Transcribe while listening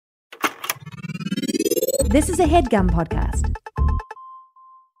This is a HeadGum podcast.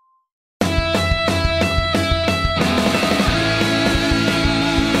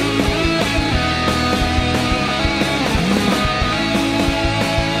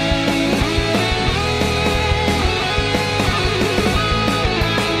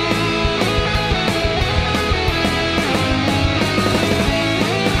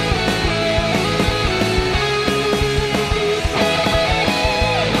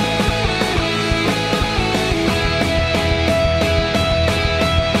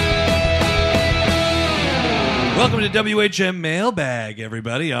 Welcome to WHM Mailbag,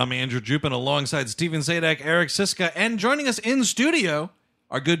 everybody. I'm Andrew Jupin alongside Steven Sadak, Eric Siska, and joining us in studio,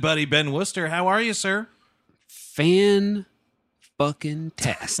 our good buddy Ben Worcester. How are you, sir?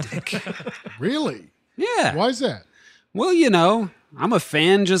 Fan-fucking-tastic. Really? Yeah. Why is that? Well, you know, I'm a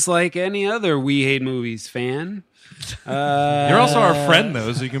fan just like any other We Hate Movies fan. You're also our friend,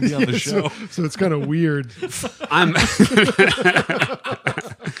 though, so you can be on the show. So it's kind of weird. I'm.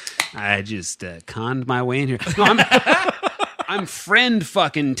 I just conned my way in here. No, I'm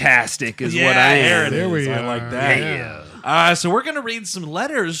friend-fucking-tastic is what I am. There we I are. like that. Yeah. So we're going to read some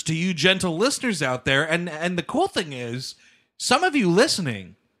letters to you gentle listeners out there, and the cool thing is, some of you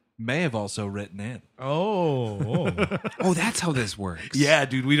listening may have also written in. Oh, that's how this works. Yeah,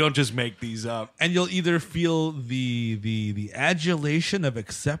 dude, we don't just make these up. and you'll either feel the adulation of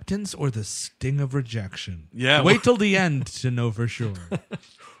acceptance or the sting of rejection. Yeah, wait till the end to know for sure.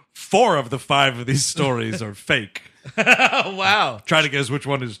 4 of the 5 of these stories are fake. Oh, wow. Try to guess which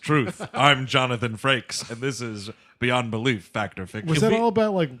one is truth. I'm Jonathan Frakes, and this is Beyond Belief, Fact or Fiction. Was that all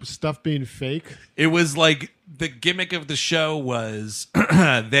about like stuff being fake? It was like the gimmick of the show was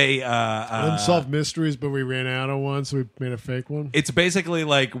they Unsolved mysteries, but we ran out of one, so we made a fake one. it's basically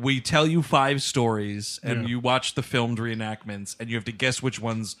like we tell you 5 stories and Yeah. you watch the filmed reenactments and you have to guess which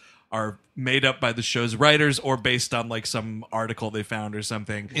ones are made up by the show's writers or based on like some article they found or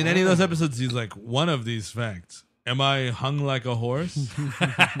something. In any of those episodes, he's like, one of these facts. Am I hung like a horse?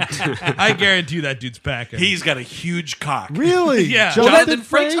 I guarantee you that dude's packing. He's got a huge cock. Really? Yeah. Jonathan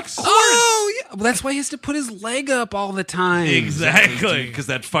Frakes, Frakes? of Oh, yeah. Well, that's why he has to put his leg up all the time. Exactly. Because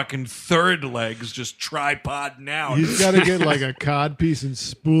that fucking third leg's just tripod now. He's got to get like a cod piece and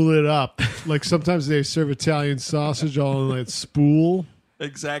spool it up. Like sometimes they serve Italian sausage all in that spool.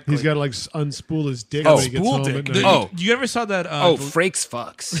 Exactly. He's got to like unspool his dick Oh, when he gets spool home dick. at night. Oh. You ever saw that? Frakes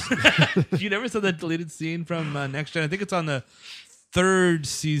fucks. You never saw that deleted scene from Next Gen? I think it's on the 3rd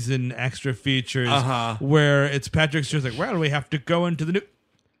season extra features where it's Patrick Stewart's like, well, we have to go into the new...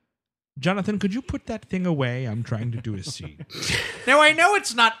 Jonathan, could you put that thing away? I'm trying to do a scene. Now, I know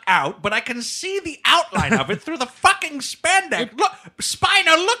it's not out, but I can see the outline of it through the fucking spandex. Look,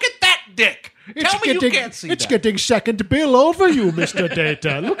 Spiner, look at that dick. Tell me you can't see It's that. getting second bill over you, Mr.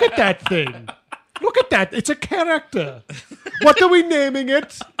 Data. Look at that thing. Look at that. It's a character. What are we naming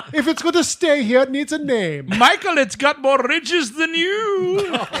it? If it's going to stay here, it needs a name. Michael, it's got more ridges than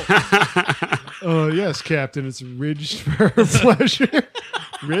you. Oh, yes, Captain. It's ridged for pleasure.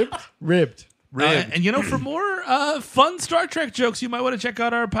 Ribbed. And you know, for more fun Star Trek jokes, you might want to check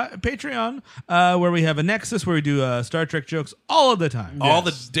out our Patreon, where we have a Nexus where we do Star Trek jokes all of the time. All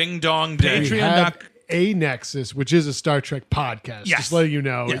the ding-dong We day. have a Nexus, which is a Star Trek podcast. Yes. Just letting you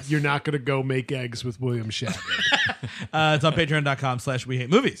know, Yes. you're not going to go make eggs with William Shatner. It's on patreon.com/We Hate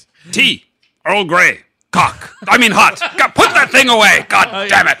Movies. Tea. Earl Grey. Cock. I mean hot. God, put that thing away. God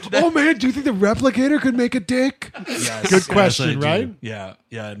damn it. Oh, man, do you think the replicator could make a dick? Yes, Good question, I do. right? Yeah,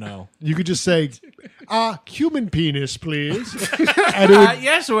 no. You could just say, human penis, please. And it would,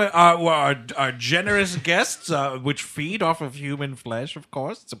 Yes, our generous guests, which feed off of human flesh, of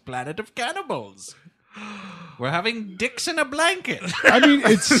course. It's a planet of cannibals. We're having dicks in a blanket. I mean,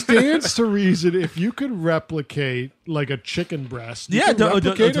 it stands to reason if you could replicate like a chicken breast, you Yeah, can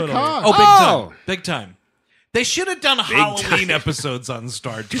replicate totally. a cock. Oh, big Oh. time. Big time. They should have done Halloween episodes on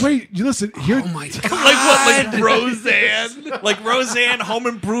Star Trek. Wait, you listen, here. Oh, my God. Like what? Like Roseanne? Like Roseanne, Home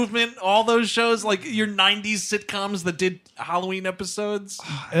Improvement, all those shows, like your 90s sitcoms that did Halloween episodes.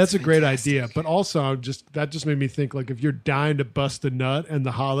 That's a great idea, but also that just made me think like if you're dying to bust a nut and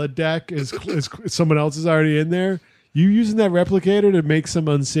the holodeck is someone else is already in there, you using that replicator to make some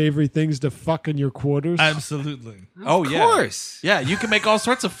unsavory things to fuck in your quarters. Absolutely. Oh, Of yeah. course. Yeah, you can make all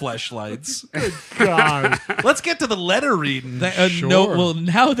sorts of fleshlights. God, Let's get to the letter reading. No, well,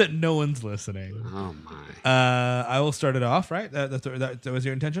 now that no one's listening, Oh, my. I will start it off, right? That was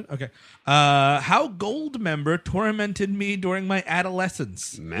your intention? Okay. How Goldmember tormented me during my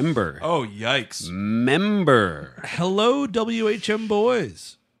adolescence. Member. Oh, yikes. Member. Hello, WHM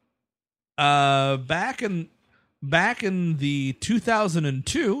boys. Back in the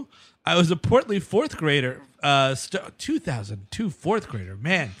 2002, I was a portly fourth grader. 2002 fourth grader.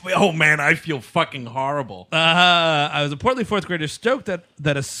 Man. Oh man, I feel fucking horrible. I was a portly fourth grader stoked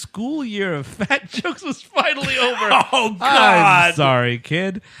that a school year of fat jokes was finally over. Oh God. I'm sorry,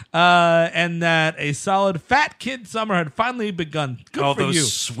 kid. And that a solid fat kid summer had finally begun. Good for those you.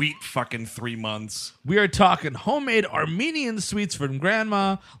 sweet fucking 3 months. We are talking homemade Armenian sweets from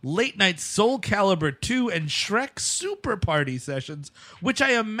Grandma, late night Soul Calibur 2, and Shrek Super Party sessions, which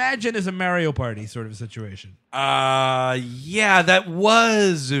I imagine is a Mario Party sort of situation. Yeah, that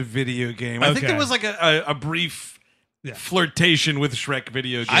was a video game. I think Okay. there was like a brief flirtation with Shrek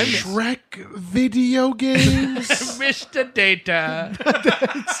video games. Shrek video games. Mr. Data.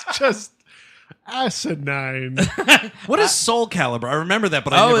 It's just asinine. What is Soul Calibur? I remember that,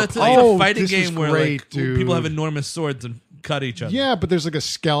 but I never That's played like it. a fighting this is game where great, like dude. people have enormous swords and cut each other. Yeah, but there's like a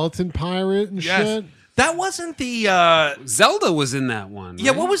skeleton pirate and Yes. shit. That wasn't the Zelda was in that one.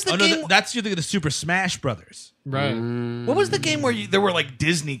 yeah, right? what was the Oh no, game? that's you think of the Super Smash Brothers. Right. What was the game where there were like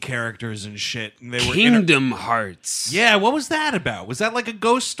Disney characters and shit and they were Kingdom Hearts. Yeah, what was that about? Was that like a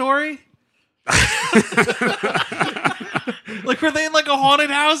ghost story? Like were they in like a haunted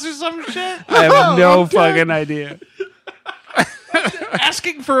house or some shit? I have no fucking idea.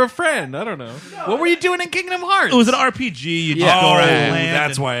 Asking for a friend. I don't know. What were you doing in Kingdom Hearts? It was an RPG. You just Yeah. go around Oh, and land.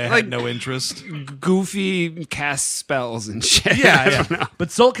 that's and- why I had Like- no interest. Goofy cast spells and shit. Yeah, yeah.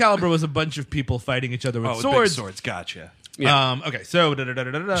 But Soul Calibur was a bunch of people fighting each other with Oh, with swords. big swords. Gotcha. Okay, so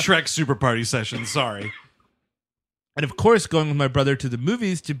Shrek Super Party session. Sorry. and of course going with my brother to the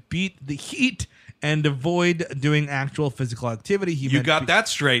movies to beat the heat and avoid doing actual physical activity. He You meant got that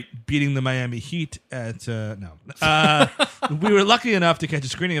straight. beating the Miami Heat at no. We were lucky enough to catch a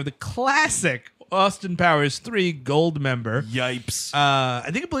screening of the classic Austin Powers 3 Gold Member. Yipes. I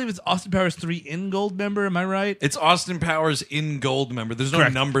believe it's Austin Powers 3 in Gold Member. Am I right? It's Austin Powers in Gold Member. There's no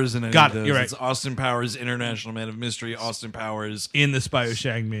Correct. numbers in any Got of it. those. You're right. It's Austin Powers International Man of Mystery. Austin Powers. In the Spy Who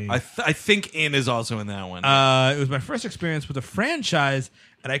Shagged Me. I think In is also in that one. It was my first experience with a franchise,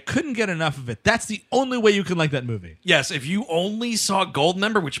 and I couldn't get enough of it. That's the only way you can like that movie. Yes, if you only saw Gold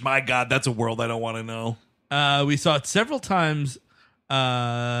Member, which my God, that's a world I don't want to know. We saw it several times.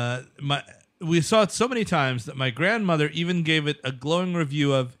 We saw it so many times that my grandmother even gave it a glowing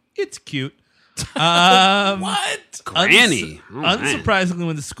review of "It's cute." What? Granny. Oh, man. Unsurprisingly,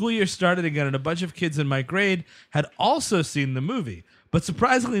 when the school year started again, and a bunch of kids in my grade had also seen the movie. But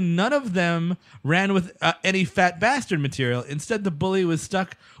surprisingly, none of them ran with any fat bastard material. Instead, the bully was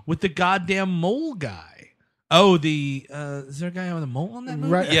stuck with the goddamn mole guy. Oh, is there a guy with a mole on that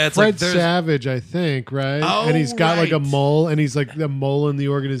movie? Right. Yeah, it's Fred like there's- Savage, I think, right? Oh, and he's got like a right. mole, and he's like the mole in the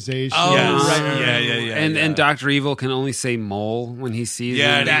organization. Oh, Yes. right. Yeah. And Dr. Evil can only say mole when he sees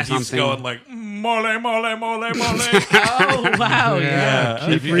yeah, him and or he's something. going like mole, mole, mole, mole. Oh, wow. Yeah. Yeah. Keep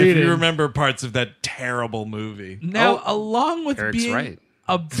if you reading. remember parts of that terrible movie. Now, along with Eric's being right.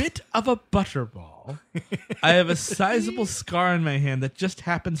 a bit of a butterball, I have a sizable scar on my hand that just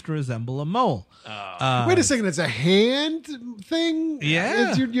happens to resemble a mole. Wait a second, it's a hand thing?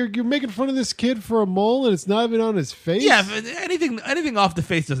 Yeah. You're making fun of this kid for a mole, and it's not even on his face? Yeah, but anything off the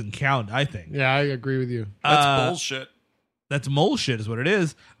face doesn't count, I think. Yeah, I agree with you. That's bullshit. That's mole shit is what it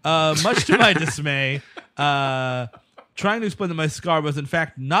is. Much to my dismay, trying to explain that my scar was in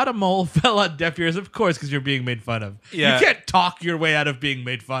fact not a mole fell on deaf ears, of course, because you're being made fun of. Yeah. You can't talk your way out of being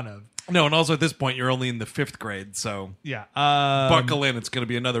made fun of. No, and also at this point, you're only in the 5th grade, so Yeah. buckle in. It's going to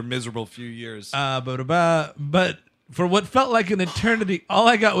be another miserable few years. But for what felt like an eternity, all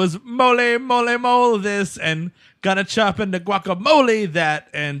I got was mole, mole, mole this, and gonna chop into guacamole that,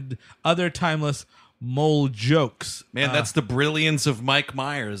 and other timeless mole jokes. Man, that's the brilliance of Mike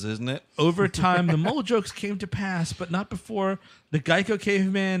Myers, isn't it? Over time, the mole jokes came to pass, but not before the Geico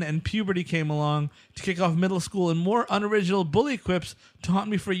caveman and puberty came along to kick off middle school and more unoriginal bully quips to haunt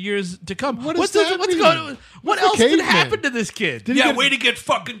me for years to come. What does What's that what's mean? going on? What What's a else did caveman? happen to this kid? Did he get- way to get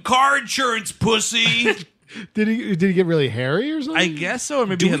fucking car insurance, pussy. Did he get really hairy or something? I guess so, or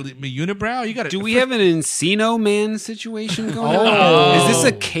maybe he had a unibrow. You got Do we have an Encino Man situation going Oh. on? Is this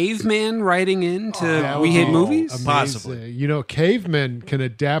a caveman writing into That We would Hate be Movies? amazing. Possibly. You know, cavemen can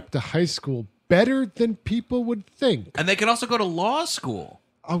adapt to high school better than people would think. And they can also go to law school.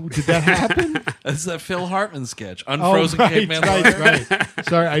 Oh, did that happen? That's that Phil Hartman sketch. Oh, Unfrozen Caveman Lawyer. right.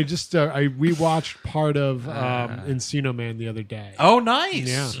 Sorry, I just I rewatched part of Encino Man the other day. Oh, nice.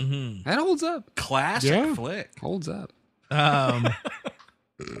 Yeah. That holds up. Classic Yeah. flick. Holds up.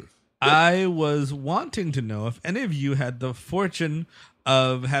 I was wanting to know if any of you had the fortune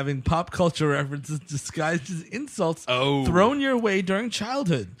of having pop culture references disguised as insults thrown your way during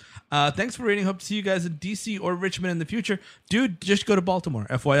childhood. Thanks for reading. Hope to see you guys in DC or Richmond in the future. Dude, just go to Baltimore.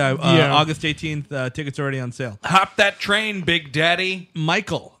 FYI, August 18th. Tickets are already on sale. Hop that train, Big Daddy.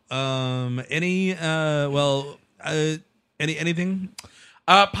 Michael, anything?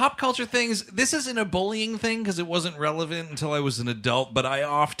 Pop culture things. This isn't a bullying thing because it wasn't relevant until I was an adult, but I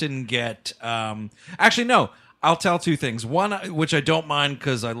often get... actually, no. I'll tell two things. One, which I don't mind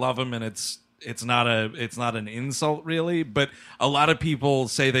because I love them and it's not an insult really, but a lot of people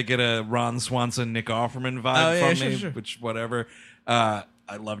say they get a Ron Swanson, Nick Offerman vibe from me, sure. Which whatever. I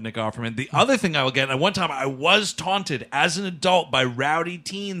love Nick Offerman. The other thing I will get, and one time I was taunted as an adult by rowdy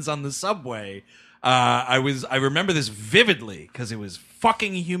teens on the subway. I remember this vividly because it was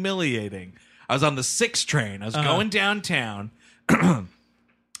fucking humiliating. I was on the 6 train. I was going downtown.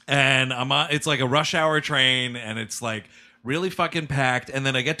 And it's like a rush hour train, and it's like really fucking packed. And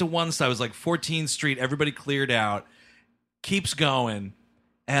then I get to one side, it was like 14th Street, everybody cleared out, keeps going.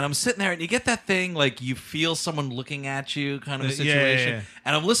 And I'm sitting there, and you get that thing, like you feel someone looking at you kind of a situation. Yeah.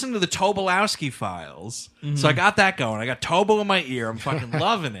 And I'm listening to the Tobolowsky Files. Mm-hmm. So I got that going. I got Tobo in my ear. I'm fucking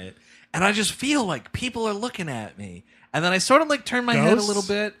loving it. And I just feel like people are looking at me. And then I sort of like turn my head a little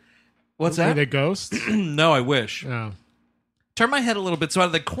bit. What's that? Are they ghosts? No, I wish. Oh. Turn my head a little bit, so out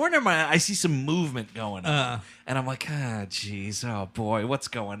of the corner of my eye, I see some movement going on. And I'm like, jeez, oh boy, what's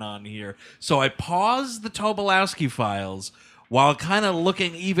going on here? So I pause the Tobolowsky Files while kind of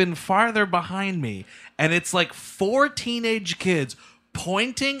looking even farther behind me. And it's like 4 teenage kids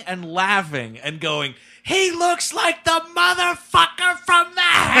pointing and laughing and going, he looks like the motherfucker from The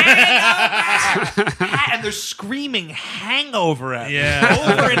Hangover! And they're screaming hangover at me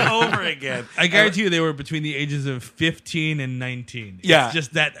over and over again. I guarantee you they were between the ages of 15 and 19. Yeah. It's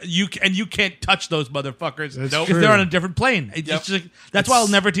just that you can't touch those motherfuckers because they're on a different plane. That's why I'll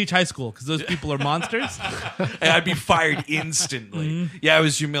never teach high school, because those people are monsters. And I'd be fired instantly. Mm-hmm. Yeah, it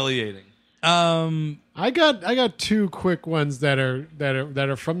was humiliating. I got 2 quick ones that are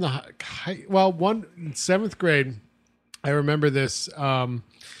from the one in 7th grade. I remember this.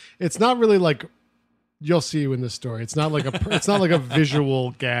 It's not really like, you'll see in the story. It's not like a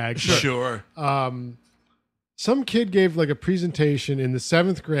visual gag. Sure. Some kid gave like a presentation in the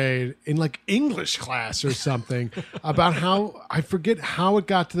 7th grade in like English class or something about how, I forget how it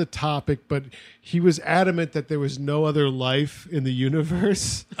got to the topic, but he was adamant that there was no other life in the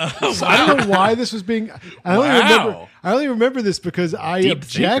universe. So I don't know why this was being. I only remember this because I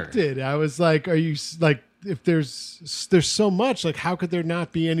objected. Thinker. I was like, "Are you like, if there's so much, like, how could there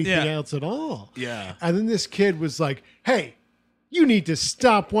not be anything else at all?" Yeah. And then this kid was like, "Hey, you need to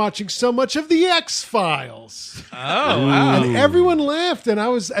stop watching so much of the X-Files." Oh, wow. And everyone laughed, and I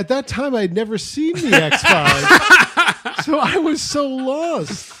was, at that time, I'd never seen the X-Files. So I was so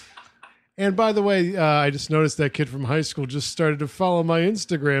lost. And by the way, I just noticed that kid from high school just started to follow my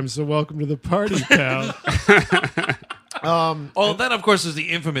Instagram, so welcome to the party, pal. Then, of course, is the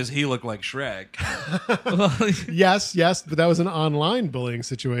infamous "he looked like Shrek." Yes, but that was an online bullying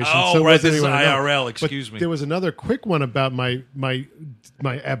situation. Oh, so right, this is IRL, excuse me. There was another quick one about my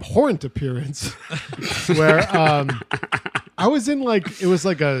abhorrent appearance, where I was in it was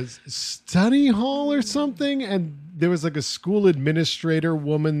like a study hall or something, and there was like a school administrator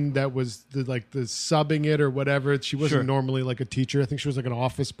woman that was the subbing it or whatever. She wasn't normally like a teacher. I think she was like an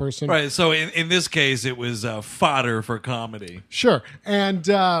office person. Right. So in this case, it was fodder for comedy. Sure. And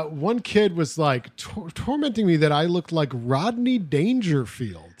one kid was like tormenting me that I looked like Rodney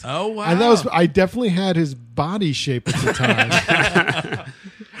Dangerfield. Oh, wow. And I definitely had his body shape at the time.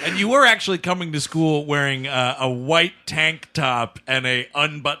 And you were actually coming to school wearing a white tank top and a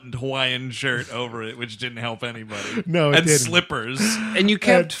unbuttoned Hawaiian shirt over it, which didn't help anybody. No, it and didn't. Slippers. And you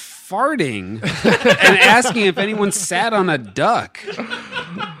kept farting and asking if anyone sat on a duck.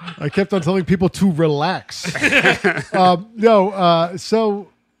 I kept on telling people to relax.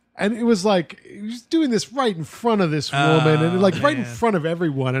 And it was like, he was doing this right in front of this woman, and right in front of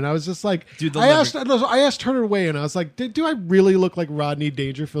everyone. And I was just like, Dude, I asked her away, and I was like, do I really look like Rodney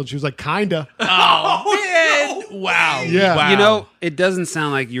Dangerfield? She was like, kinda. Oh, man. Wow. Yeah. Wow. You know, it doesn't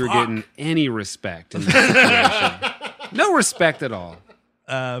sound like you were getting any respect in that situation. No respect at all.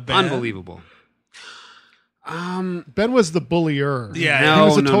 Unbelievable. Ben was the bullier. Yeah. He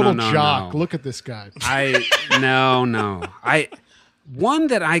was a total jock. No. Look at this guy. One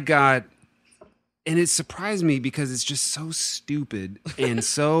that I got, and it surprised me because it's just so stupid and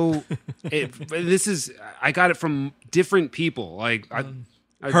so. I got it from different people. Like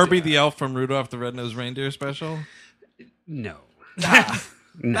Herbie the Elf from Rudolph the Red-Nosed Reindeer special. No.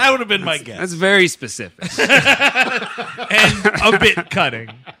 That would have been my guess. That's very specific. And a bit cutting.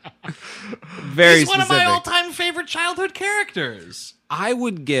 Very He's one specific. of my all-time favorite childhood characters. I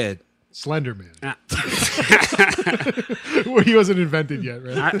would get... Slender Man. Well, he wasn't invented yet,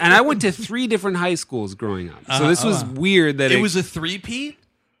 right? And I went to 3 different high schools growing up. So this was weird that It was a three-peat?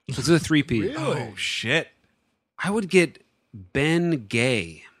 it was a 3-peat. Oh, shit. I would get Ben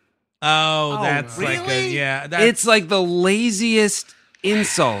Gay. Oh, that's like really? that's, It's like the laziest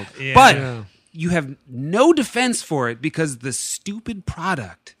insult. Yeah. But Yeah. you have no defense for it because the stupid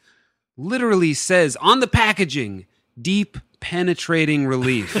product literally says on the packaging, deep penetrating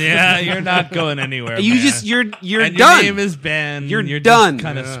relief. yeah, you're not going anywhere. You man. just you're and done. Your name is Ben. You're done.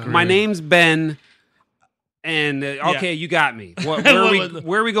 Kind of Yeah. screwed. My name's Ben. And okay, you got me.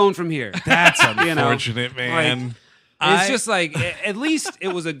 Where are we going from here? That's You know, unfortunate, man. It's just like at least it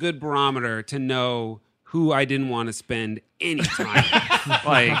was a good barometer to know who I didn't want to spend any time with.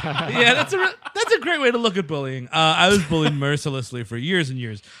 Like, Yeah, that's a great way to look at bullying. I was bullied mercilessly for years and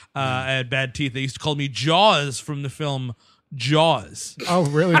years. I had bad teeth. They used to call me Jaws from the film Jaws. Oh,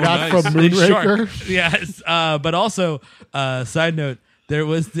 really? Not Nice. from Big Moonraker? shark. Yes. But also, side note, there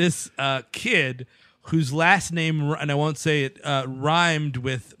was this kid whose last name, and I won't say it, rhymed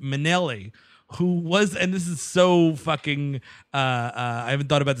with Manelli, who was, and this is so fucking, I haven't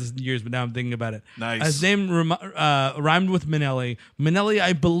thought about this in years, but now I'm thinking about it. Nice. His name rhymed with Manelli. Manelli,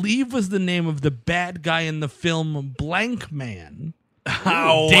 I believe, was the name of the bad guy in the film Blank Man.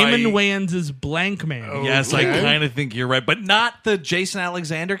 Damon Wayans' Blank Man. Yes, I Okay. kind of think you're right, but not the Jason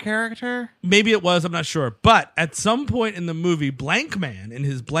Alexander character. Maybe it was, I'm not sure. But at some point in the movie, Blank Man, in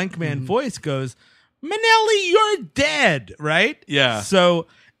his Blank Man voice, goes, Manelli, you're dead, right? Yeah. So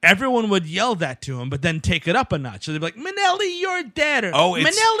everyone would yell that to him, but then take it up a notch. So they'd be like, Manelli, you're dead. Or, Oh,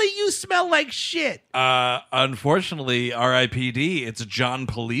 it's- Manelli, you smell like shit. Unfortunately, R.I.P.D. It's John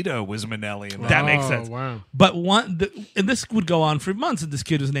Polito was Manelli in that. That makes Oh, sense. wow. But and this would go on for months. And this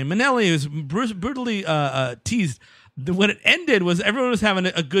kid was named Manelli. He was brutally teased. When it ended was everyone was having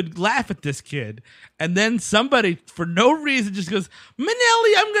a good laugh at this kid. And then somebody, for no reason, just goes,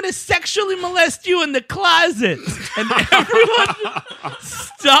 Manelli, I'm going to sexually molest you in the closet. And everyone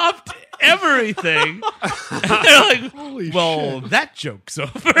stopped everything. And they're like, Holy well, that joke's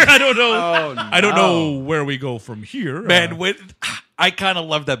over. I don't know. Oh, no. I don't know where we go from here. Man, I kind of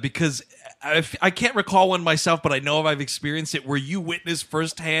love that because I can't recall one myself, but I know if I've experienced it where you witness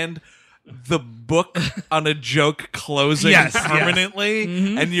firsthand the book on a joke closing Yes, yes. permanently,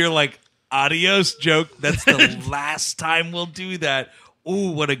 and you're like, adios, joke. That's the last time we'll do that.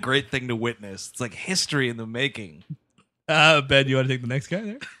 Ooh, what a great thing to witness. It's like history in the making. Ben, you want to take the next guy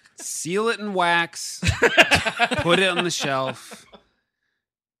there? seal it in wax, put it on the shelf.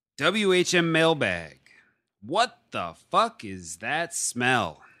 WHM mailbag. What the fuck is that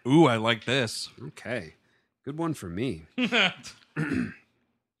smell? Ooh, I like this. Okay. Good one for me.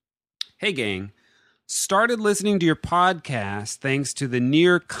 Hey, gang. Started listening to your podcast thanks to the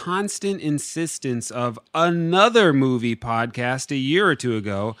near constant insistence of another movie podcast a year or two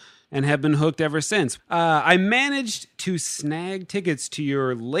ago and have been hooked ever since. I managed to snag tickets to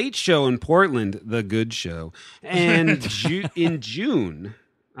your late show in Portland, The Good Show, and in June.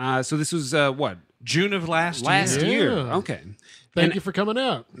 So this was what? June of last Last year. year. Yeah. Okay. Thank you for coming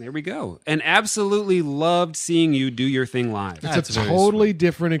out. There we go. And absolutely loved seeing you do your thing live. It's a totally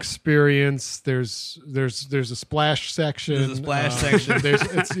different experience. There's a splash section. There's a splash section.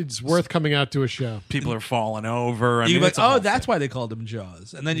 It's worth coming out to a show. People are falling over. I You mean, go it's like, a whole oh, that's why they called him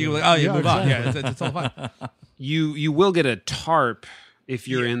Jaws. And then you go like, oh, you Yeah, move on. exactly. Yeah, it's all fine. You will get a tarp if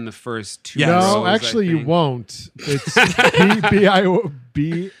you're in the first two Yes. rows. No, actually, I you think. won't. It's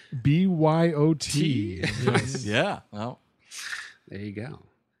BYOT. Yes. Yeah. Well, There you go.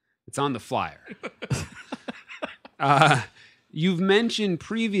 It's on the flyer. You've mentioned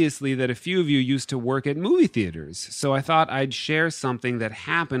previously that a few of you used to work at movie theaters, so I thought I'd share something that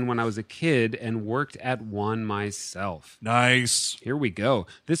happened when I was a kid and worked at one myself. nice. Here we go.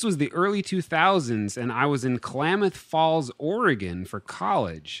 This was the early 2000s, and I was in Klamath Falls, Oregon for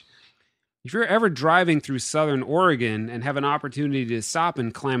college. If you're ever driving through Southern Oregon and have an opportunity to stop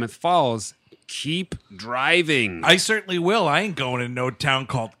in Klamath Falls, keep driving. I certainly will. I ain't going to no town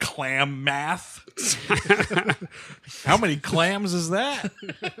called Clam Math. How many clams is that?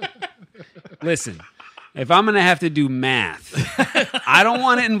 Listen, if I'm going to have to do math, I don't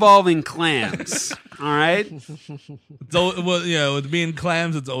want it involving clams. All right? Well, you know, with being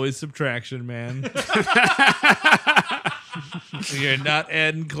clams, it's always subtraction, man. You're not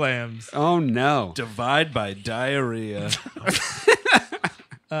adding clams. Oh, no. Divide by diarrhea.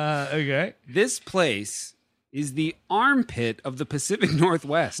 Okay. This place is the armpit of the Pacific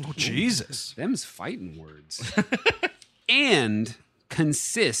Northwest. Oh, Jesus. Them's fighting words. And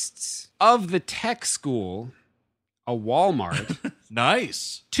consists of the tech school, a Walmart,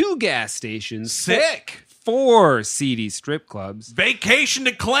 Nice. 2 gas stations, Sick. 4 seedy strip clubs, Vacation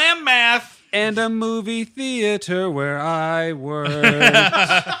to clam math. and a movie theater where I worked.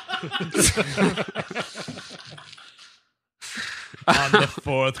 On the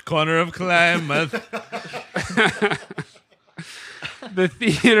 4th corner of Klamath. The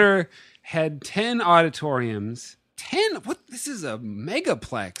theater had 10 auditoriums. 10? What? This is a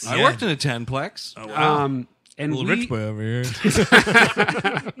megaplex. I worked in a 10-plex. And Little we, rich boy over here.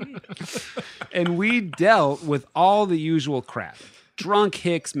 and we dealt with all the usual crap. Drunk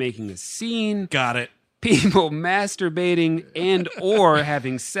hicks making a scene, Got it. people masturbating and or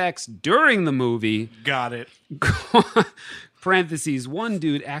having sex during the movie. Got it. Parentheses, one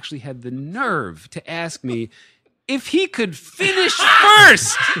dude actually had the nerve to ask me if he could finish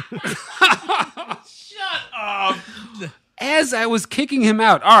first. Shut up. As I was kicking him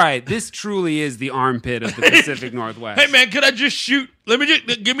out. All right, this truly is the armpit of the Pacific Northwest. Hey man, could I just shoot? Let me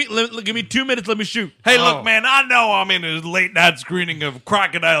just give me 2 minutes. Let me shoot. Hey, look, man, I know I'm in a late night screening of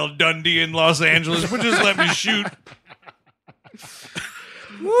Crocodile Dundee in Los Angeles, but just let me shoot.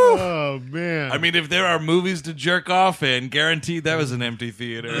 Oh man! I mean, if there are movies to jerk off in, guaranteed that was an empty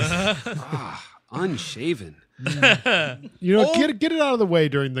theater. Unshaven. you know, get it out of the way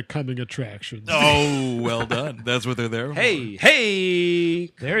during the coming attractions. Oh, well done. That's what they're there for. Hey,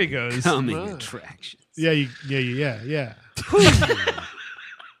 There he goes. coming attractions. Yeah.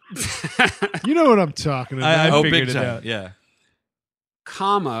 You know what I'm talking about. I Oh, figured big it time. out. Yeah.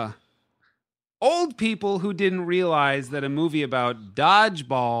 Comma, old people who didn't realize that a movie about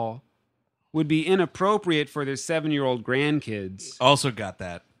dodgeball would be inappropriate for their 7-year-old grandkids, Also got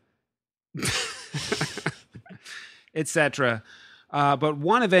that. etc. But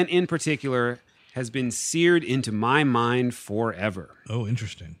one event in particular has been seared into my mind forever. Oh,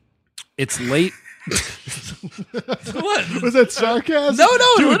 interesting. It's late. What? Was that sarcasm? No,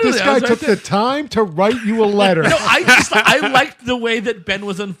 Dude, literally, this I guy was right took there. the time to write you a letter. No, I liked the way that Ben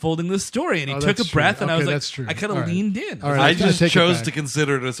was unfolding the story, and he Oh, took a that's breath, true. and I Okay, was like, that's true. I kind All of right. leaned in. All right. I I'm gonna just take it chose back. to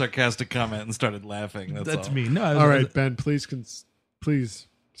consider it a sarcastic comment and started laughing. That's all. me. No, All right, Ben, please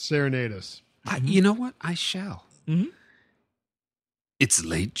serenade us. You know what? I shall. Mhm. It's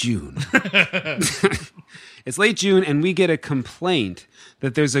late June. It's late June, and we get a complaint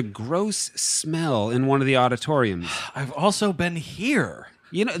that there's a gross smell in one of the auditoriums. I've also been here.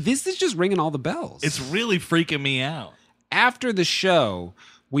 You know, this is just ringing all the bells. It's really freaking me out. After the show,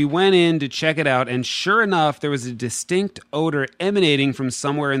 we went in to check it out, and sure enough, there was a distinct odor emanating from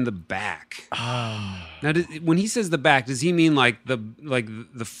somewhere in the back. Now, when he says the back, does he mean like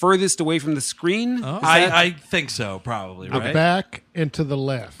the furthest away from the screen? Oh. Is that- I think so, probably, The right? back and to the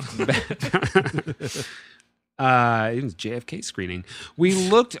left. It was JFK screening. We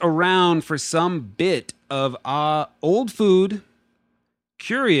looked around for some bit of old food,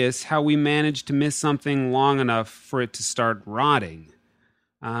 curious how we managed to miss something long enough for it to start rotting.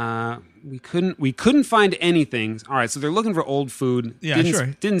 We couldn't find anything. All right, so they're looking for old food. Yeah, sure.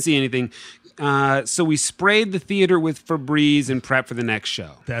 Didn't see anything. So we sprayed the theater with Febreze and prep for the next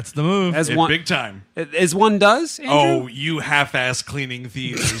show. That's the move. As In one big time. as one does. Andrew? Oh, you half-ass cleaning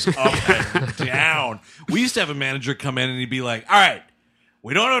theaters up and down. We used to have a manager come in and he'd be like, all right,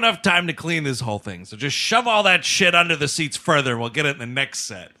 we don't have enough time to clean this whole thing, so just shove all that shit under the seats further and we'll get it in the next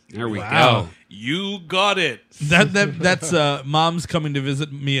set. There we Wow. go. You got it. That's mom's coming to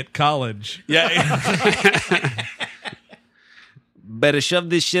visit me at college. Yeah. Better shove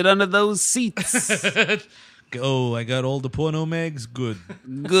this shit under those seats. Oh, I got all the porno mags. Good.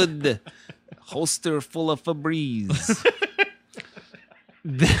 Good. Holster full of Febreze.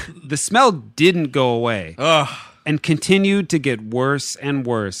 The smell didn't go away Ugh. and continued to get worse and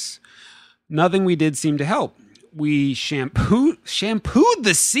worse. Nothing we did seemed to help. We shampooed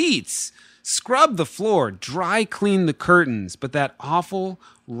the seats, scrubbed the floor, dry cleaned the curtains, but that awful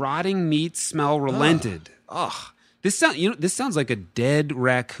rotting meat smell relented. Ugh. This sounds like a dead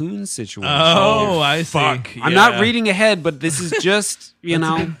raccoon situation. Oh, I see. Fuck. I'm not reading ahead, but this is just,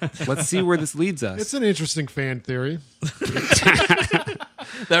 let's see where this leads us. It's an interesting fan theory.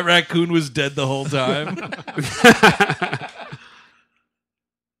 That raccoon was dead the whole time.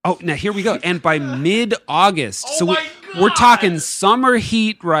 Oh, now here we go. And by mid-August, Oh so my we're God. talking summer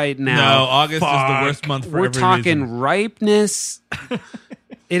heat right No, now. August is the Fuck. worst month for We're every talking reason. ripeness.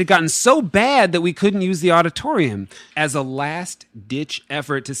 It had gotten so bad that we couldn't use the auditorium. As a last-ditch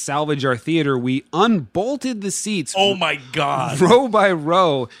effort to salvage our theater, we unbolted the seats Oh my God. row by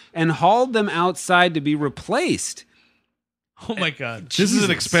row and hauled them outside to be replaced. Oh my God. This is an Jesus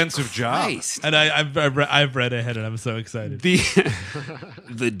expensive job. Christ. And I've read ahead and I'm so excited.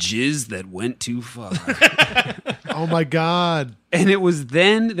 The jizz that went too far. Oh my God. And it was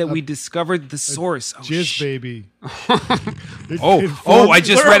then that we discovered the source. Oh, Jizz baby. I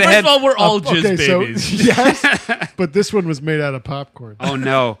just read ahead. First of all, we're all jizz Okay, so babies. yes, but this one was made out of popcorn. Oh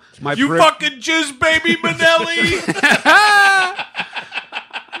no, my You fucking jizz baby Manelli.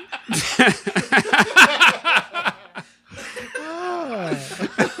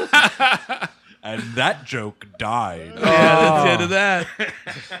 And that joke died. Yeah, that's the end of that.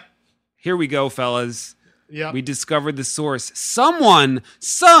 Here we go, fellas. Yeah. We discovered the source. Some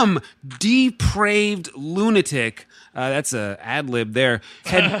depraved lunatic, that's a ad lib there,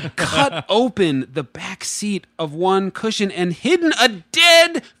 had cut open the back seat of one cushion and hidden a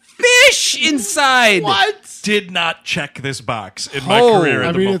dead fish inside. What? Did not check this box in my Oh, career. I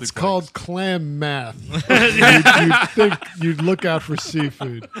At mean, the it's multiplex. called clam math. You'd think you'd look out for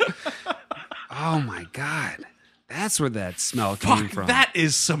seafood. Oh my God. That's where that smell came Fuck, from. that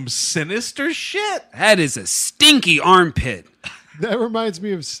is some sinister shit. That is a stinky armpit. That reminds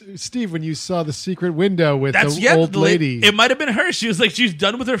me of Steve when you saw The Secret Window with That's the old lady. It might have been her. She was like, she's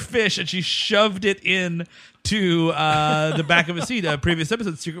done with her fish, and she shoved it in to the back of a seat. A previous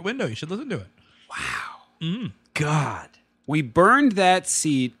episode, Secret Window. You should listen to it. God. We burned that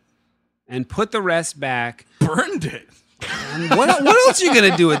seat and put the rest back. Burned it. What else are you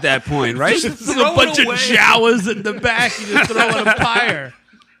going to do at that point, right? There's a bunch of Jawas in the back. You just throw in a pyre.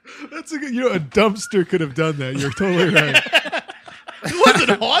 That's a good, a dumpster could have done that. You're totally right. It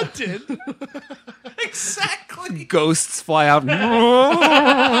wasn't haunted. Exactly. Ghosts fly out.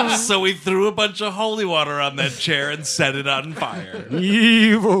 So we threw a bunch of holy water on that chair and set it on fire.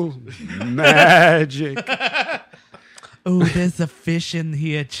 Evil magic. Oh, there's a fish in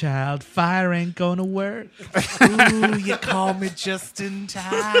here, child. Fire ain't gonna work. Ooh, you call me just in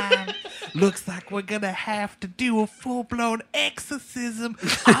time. Looks like we're gonna have to do a full-blown exorcism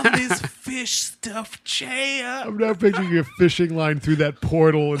on this fish-stuffed chair. I'm now picturing a fishing line through that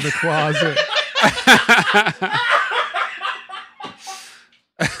portal in the closet.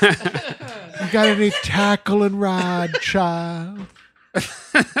 You got any tackle and rod, child?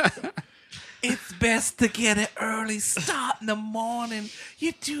 It's best to get an early start in the morning.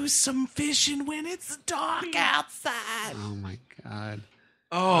 You do some fishing when it's dark outside. Oh my God.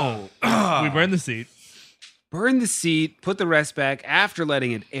 Oh, We burned the seat. Burn the seat, put the rest back. After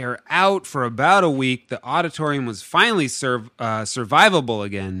letting it air out for about a week, the auditorium was finally survivable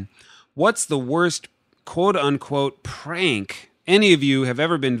again. What's the worst quote-unquote prank any of you have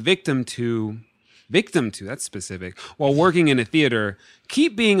ever been victim to, that's specific, while working in a theater?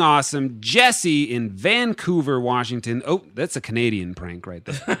 Keep being awesome. Jesse in Vancouver, Washington. Oh, that's a Canadian prank right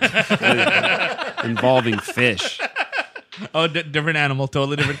there. Involving fish. Oh, different animal,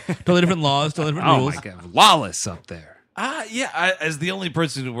 totally different laws, totally different Oh rules. my God. Lawless up there. as the only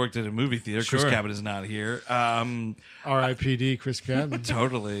person who worked at a movie theater, Chris Sure. Cabot is not here. R.I.P.D. Chris Cabot.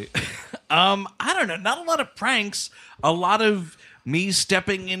 Totally. I don't know. Not a lot of pranks. A lot of me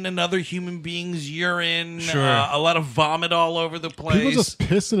stepping in another human being's urine. Sure. A lot of vomit all over the place. People just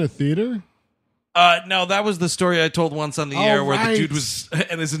piss in a theater? No, that was the story I told once on the Oh, air where right. the dude was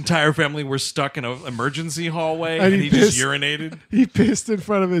and his entire family were stuck in an emergency hallway And and he he just pissed. urinated. He pissed in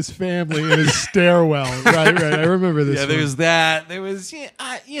front of his family in his stairwell. Right. I remember this. Yeah, there one. was that. There was,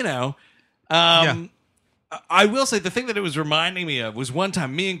 I will say the thing that it was reminding me of was one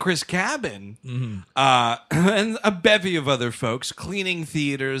time me and Chris Cabin and a bevy of other folks cleaning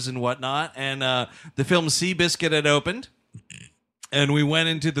theaters and whatnot. And the film Seabiscuit had opened. And we went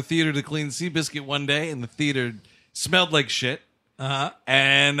into the theater to clean Seabiscuit one day, and the theater smelled like shit.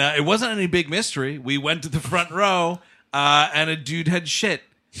 And it wasn't any big mystery. We went to the front row, and a dude had shit.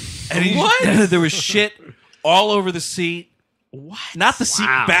 And What? There was shit all over the seat. What? Not the seat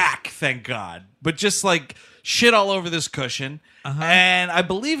back, thank God, but just like shit all over this cushion. And I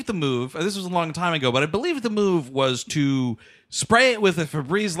believe the move, this was a long time ago, but I believe the move was to spray it with a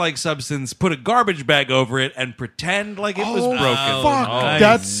Febreze-like substance, put a garbage bag over it, and pretend like it was broken. Fuck. nice.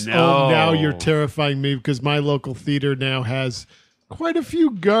 That's No. now you're terrifying me because my local theater now has quite a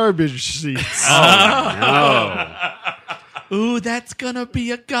few garbage seats. Ooh, that's gonna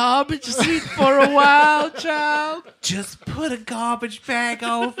be a garbage seat for a while, child. Just put a garbage bag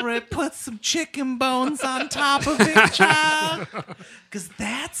over it, put some chicken bones on top of it, child. Because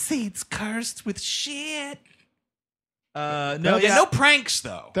that seat's cursed with shit. No pranks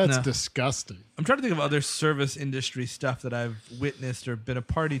though. That's No. disgusting. I'm trying to think of other service industry stuff that I've witnessed or been a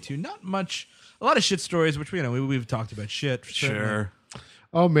party to. Not much. A lot of shit stories, which we've talked about shit. Certainly. Sure.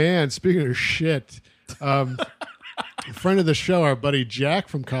 Oh man, speaking of shit, a friend of the show, our buddy Jack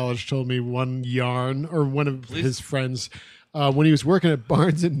from college, told me one yarn, or one of his friends, when he was working at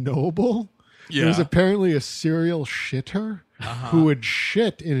Barnes and Noble. There was apparently a serial shitter who would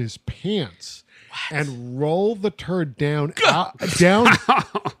shit in his pants and roll the turd down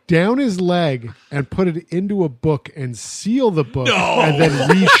his leg and put it into a book and seal the book and then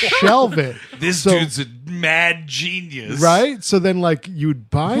reshelve it. This dude's a mad genius, right? So then, like, you'd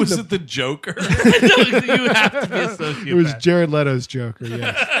buy. Was it the Joker? You have to be a sociopath. It was Jared Leto's Joker.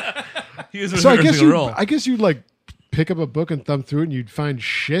 Yes. He was So I guess you'd like pick up a book and thumb through it, and you'd find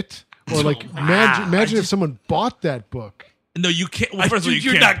shit. Or like imagine if someone bought that book. No, you can't. Well, first of all,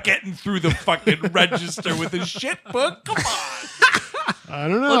 You're not getting through the fucking register with a shit book. Come on. I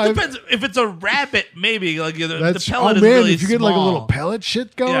don't know. Well, it depends. If it's a rabbit, maybe like the pellet is man, really if you get like a small. little pellet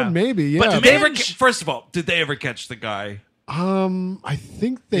shit going, Yeah. maybe. Yeah. But Did they ever? First of all, did they ever catch the guy? I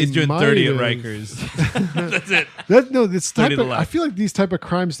think they. He's doing might 30 at have. Rikers. That's it. This 30 type to of. left. I feel like these type of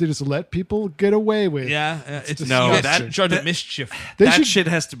crimes they just let people get away with. Yeah, it's No, you get that- charged that- with mischief. They That should, shit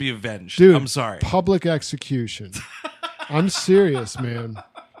has to be avenged. dude. I'm sorry. Public execution. I'm serious, man.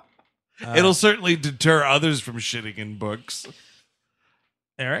 It'll certainly deter others from shitting in books.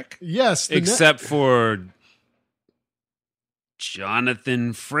 Eric, Yes, Except for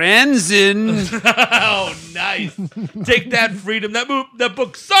Jonathan Franzen. oh nice! Take that, freedom. That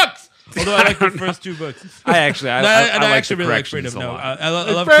book sucks. Although I like the first two books. I like actually the really like corrections freedom. a No, lot. I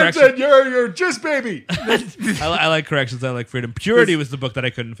love Friend corrections. said you're just baby. I like corrections. I like freedom. Purity was the book that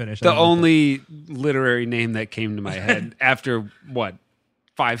I couldn't finish. The I don't know. only literary name that came to my head after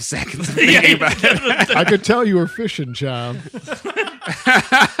 5 seconds of thinking about it. I could tell you were fishing, child.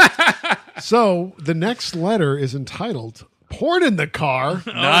 So the next letter is entitled "Porn in the Car."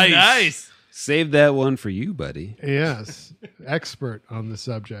 Nice. Save that one for you, buddy. Yes, expert on the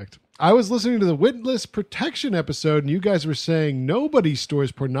subject. I was listening to the witness protection episode, and you guys were saying nobody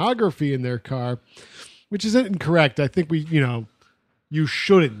stores pornography in their car, which is incorrect. I think you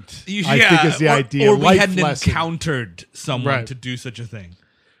shouldn't. I think is the idea. Or we Life hadn't lesson. encountered someone Right. to do such a thing.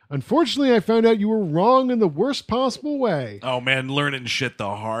 Unfortunately, I found out you were wrong in the worst possible way. Oh man, learning shit the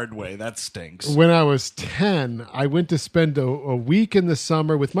hard way. That stinks. When I was 10, I went to spend a week in the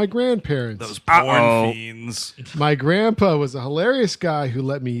summer with my grandparents. Those porn fiends. My grandpa was a hilarious guy who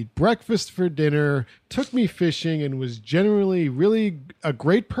let me eat breakfast for dinner, took me fishing, and was generally really a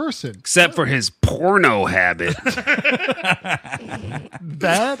great person. Except for his porno habit.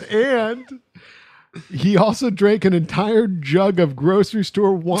 That, and he also drank an entire jug of grocery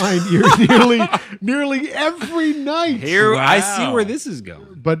store wine nearly every night. Here, I see Wow. where this is going.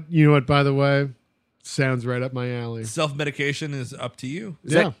 But you know what, by the way? Sounds right up my alley. Self-medication is up to you.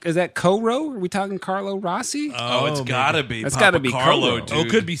 Is that Coro? Are we talking Carlo Rossi? Oh, it's gotta be. That's Papa gotta be Carlo, Colo. dude. Oh, it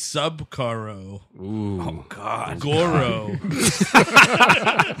could be Sub-Caro. Ooh. God. Goro.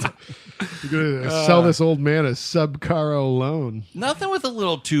 You're gonna sell this old man a sub-caro loan. Nothing with a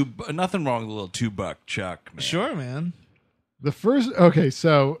little nothing wrong with a little $2 chuck, man. Sure, man. The first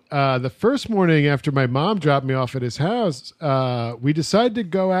morning after my mom dropped me off at his house, we decided to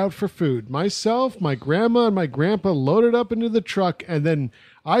go out for food. Myself, my grandma, and my grandpa loaded up into the truck, and then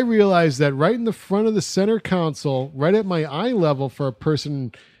I realized that right in the front of the center console, right at my eye level for a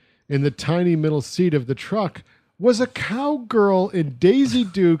person in the tiny middle seat of the truck, was a cowgirl in Daisy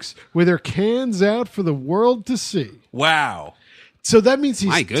Dukes with her cans out for the world to see. Wow. So that means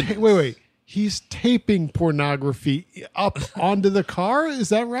My goodness. wait. He's taping pornography up onto the car. Is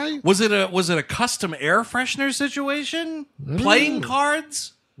that right? Was it a custom air freshener situation? Playing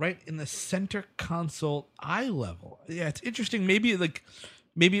cards? Right in the center console eye level. Yeah, it's interesting. Maybe it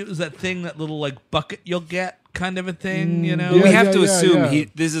was that thing, that little like bucket you'll get kind of a thing, you know? Yeah, we have to yeah, assume yeah.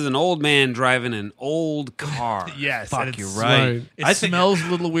 this is an old man driving an old car. Yes. Fuck, and you're it's- right. Right. It I think- smells a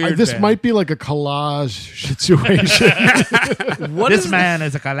little weird. This Ben. might be like a collage situation. This man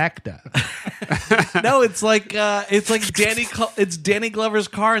is a collector. No, it's like Danny Glover's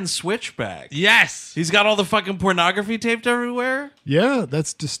car in Switchback. Yes. He's got all the fucking pornography taped everywhere. Yeah,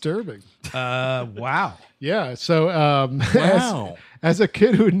 that's disturbing. Wow. Yeah, so Wow. as a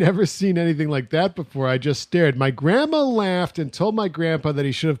kid who had never seen anything like that before, I just stared. My grandma laughed and told my grandpa that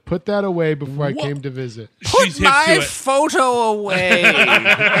he should have put that away before I came to visit. She's hip My to it. photo away.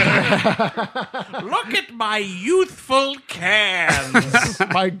 Look at my youthful cans.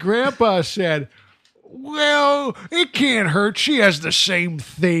 My grandpa said, Well, it can't hurt. She has the same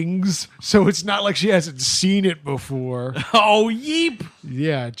things. So it's not like she hasn't seen it before. Oh, yeep.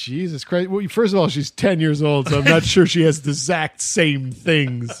 Yeah, Jesus Christ. Well, first of all, she's 10 years old, so I'm not sure she has the exact same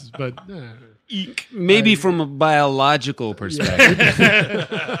things. But Maybe from a biological perspective.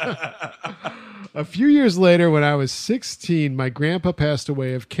 a few years later, when I was 16, my grandpa passed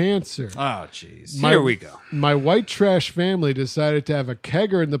away of cancer. Oh, jeez. Here we go. My white trash family decided to have a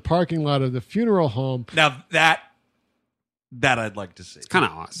kegger in the parking lot of the funeral home. Now, that I'd like to see. Kind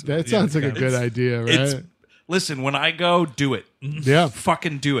of awesome. That sounds like a good idea, right? Listen, when I go, do it. Yeah,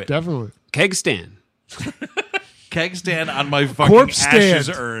 Fucking do it. definitely. Keg stand. Keg stand on my fucking Corpse ashes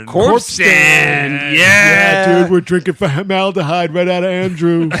stand. urn. Corpse stand. Yeah, dude, we're drinking formaldehyde right out of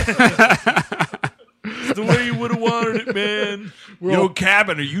Andrew. The way you would have wanted it, man. Yo,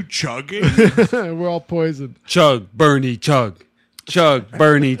 Cabin, are you chugging? We're all poisoned. Chug, Bernie, chug. Chug,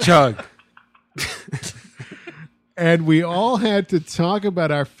 Bernie, chug. And we all had to talk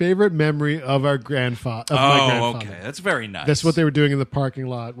about our favorite memory of our grandfather. My grandfather. Okay. That's very nice. That's what they were doing in the parking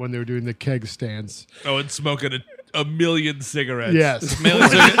lot when they were doing the keg stands. Oh, and smoking a million cigarettes. Yes.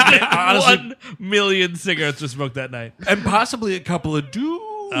 Honestly, 1 million cigarettes were smoked that night. and possibly a couple of dudes.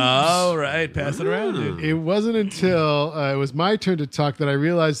 Oh, right. Pass it around, dude. It wasn't until it was my turn to talk that I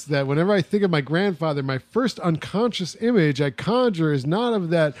realized that whenever I think of my grandfather, my first unconscious image I conjure is not of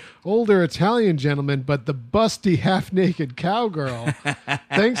that older Italian gentleman, but the busty, half-naked cowgirl.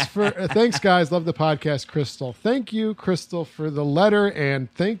 Thanks, guys. Love the podcast, Crystal. Thank you, Crystal, for the letter, and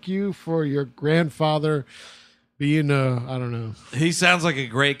thank you for your grandfather being I don't know. He sounds like a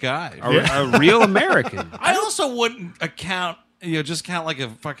great guy. A real American. I also wouldn't just count like a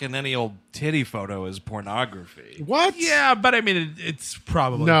fucking any old titty photo as pornography. What? Yeah, but I mean, it's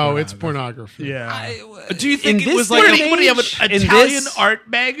probably No, it's pornography. Yeah. Do you think In it this was what like do you have, an in Italian this- art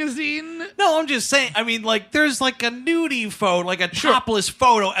magazine? No, I'm just saying. I mean, like, there's like a nudie photo, like a topless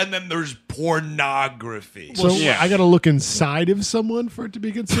photo, and then there's pornography. So I got to look inside of someone for it to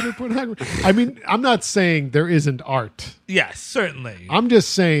be considered pornography. I mean, I'm not saying there isn't art. Yes, certainly. I'm just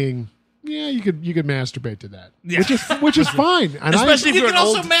saying, yeah, you could masturbate to that, Yeah. which is fine. And Especially if you you're can an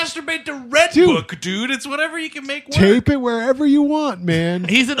also old... masturbate to Red Dude. Book, dude. It's whatever you can make work. tape it wherever you want, man.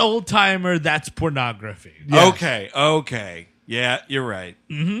 He's an old timer. That's pornography. Yes. Okay. Yeah, you're right.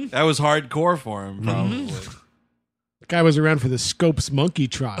 Mm-hmm. That was hardcore for him, probably. The guy was around for the Scopes monkey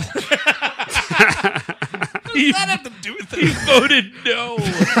trial. What does that have to do with He it? voted no.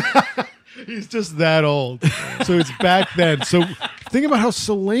 He's just that old. So it's back then. So think about how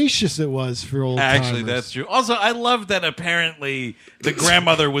salacious it was for old Actually, timers. that's true. Also, I love that apparently the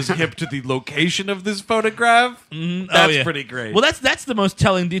grandmother was hip to the location of this photograph. That's yeah. pretty great. Well, that's the most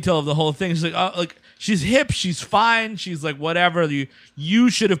telling detail of the whole thing. She's like she's hip, she's fine, she's like whatever. You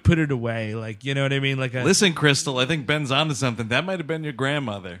should have put it away. Like, you know what I mean? Like Listen, Crystal, I think Ben's onto something. That might have been your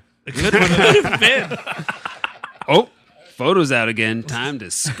grandmother. it could have been. Oh, photos out again. Time to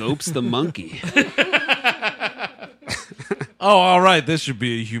scopes the monkey. Oh, all right. This should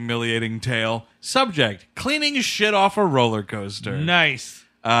be a humiliating tale. Subject: cleaning shit off a roller coaster. Nice.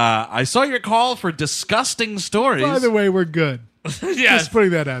 I saw your call for disgusting stories. By the way, we're good. Yeah. Just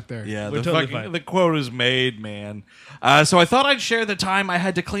putting that out there. Yeah, We're the totally fucking fine. the quote is made, man. So I thought I'd share the time I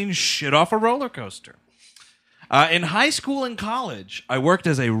had to clean shit off a roller coaster. In high school and college, I worked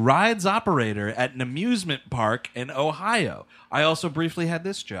as a rides operator at an amusement park in Ohio. I also briefly had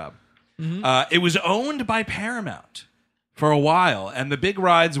this job. It was owned by Paramount for a while, and the big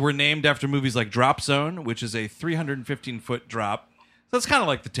rides were named after movies like Drop Zone, which is a 315-foot drop. So it's kind of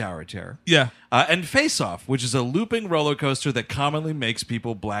like the Tower of Terror. Yeah. And Face Off, which is a looping roller coaster that commonly makes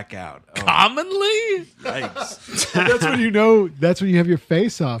people black out. Oh, Commonly? yikes. That's when you know. That's when you have your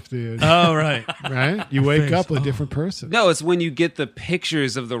face off, dude. Oh, right. Right? You wake up a different person. No, it's when you get the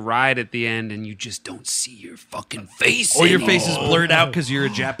pictures of the ride at the end and you just don't see your fucking face. Or your anymore. face is blurred out because you're a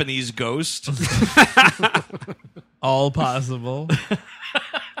Japanese ghost. All possible.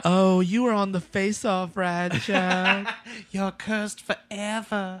 Oh, you were on the face-off ride, Chuck. You're cursed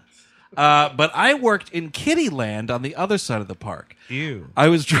forever. But I worked in Kittyland on the other side of the park. Ew. I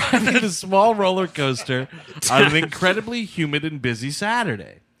was driving a small roller coaster on an incredibly humid and busy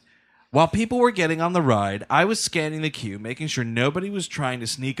Saturday. While people were getting on the ride, I was scanning the queue, making sure nobody was trying to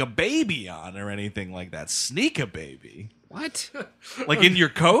sneak a baby on or anything like that. Sneak a baby? What? Like in your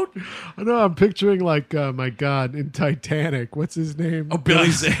coat? I know. I'm picturing like, my God, in Titanic. What's his name? Oh,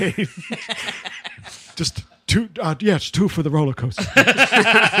 Billy Zane. Just two. It's two for the roller coaster.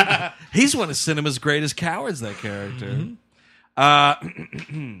 He's one of cinema's greatest cowards, that character.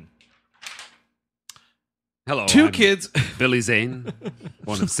 Hello, Two I'm kids. Billy Zane,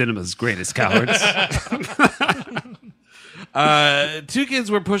 one of cinema's greatest cowards. Two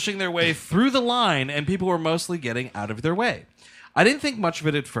kids were pushing their way through the line, and people were mostly getting out of their way. I didn't think much of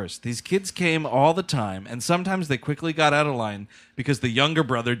it at first. These kids came all the time, and sometimes they quickly got out of line because the younger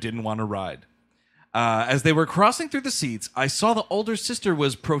brother didn't want to ride. As they were crossing through the seats, I saw the older sister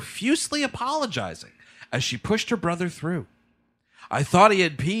was profusely apologizing as she pushed her brother through. I thought he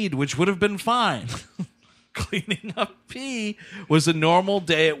had peed, which would have been fine. Cleaning up pee was a normal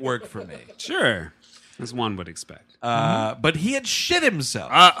day at work for me. Sure, as one would expect. But he had shit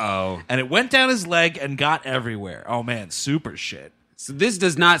himself. Uh-oh. And it went down his leg and got everywhere. Oh, man, super shit. So this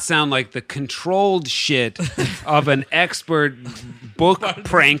does not sound like the controlled shit of an expert book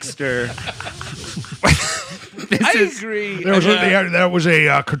prankster. I agree. There was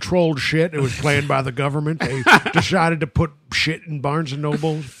a controlled shit. It was planned by the government. They decided to put shit in Barnes &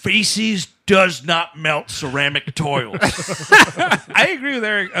 Noble. Feces does not melt ceramic toils. I agree with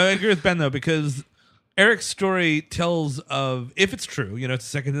Eric. I agree with Ben, though, because Eric's story tells of, if it's true, it's a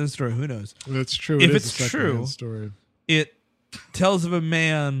second-hand story, who knows? That's true. If It is it's a second-hand true, story. It tells of a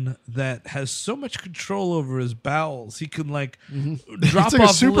man that has so much control over his bowels, he can, drop It's like a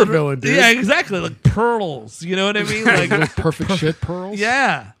off supervillain, dude. Yeah, exactly. Like pearls. You know what I mean? Little perfect shit pearls.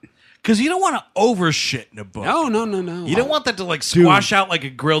 Yeah. Because you don't want to over shit in a book. No. You don't want that to squash out like a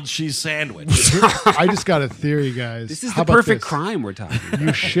grilled cheese sandwich. I just got a theory, guys. This is How the about perfect this? crime we're talking about.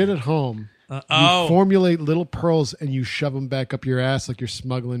 You shit at home. You formulate little pearls and you shove them back up your ass like you're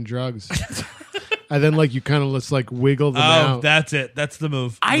smuggling drugs. And then you kind of just wiggle them out. That's it. That's the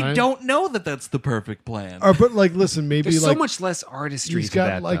move. I Right? don't know that that's the perfect plan. But listen, maybe There's so much less artistry he's to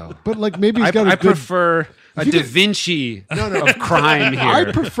got that, though. but maybe he's got a I good. prefer a Da Vinci of crime here.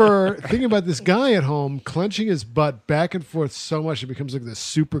 I prefer thinking about this guy at home clenching his butt back and forth so much it becomes like this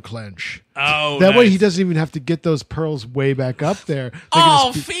super clench. Oh, That way nice. he doesn't even have to get those pearls way back up there. They can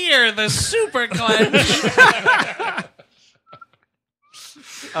Oh, just be- fear the super clench.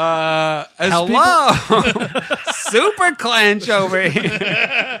 As Hello, super clench over here.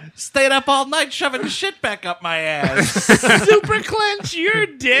 people stayed up all night shoving shit back up my ass. Super clench, you're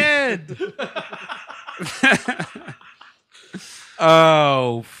dead.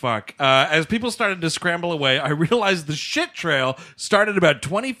 Oh, fuck. As people started to scramble away, I realized the shit trail started about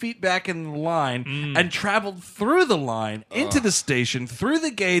 20 feet back in the line and traveled through the line, into the station, through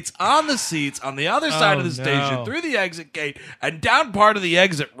the gates, on the seats, on the other side of the station, through the exit gate, and down part of the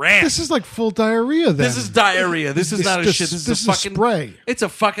exit ramp. This is like full diarrhea then. This is diarrhea. This is not a This- shit. This this is a is fucking spray. It's a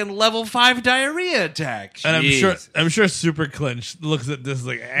fucking level 5 diarrhea attack. And Jeez. I'm sure Super Clinch looks at this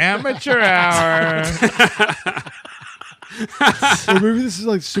like amateur hour. Or maybe this is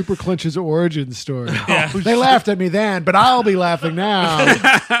like Super Clench's origin story. They laughed at me then, but I'll be laughing now.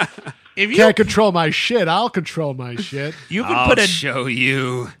 If you Can't control my shit. I'll control my shit. you could I'll put a show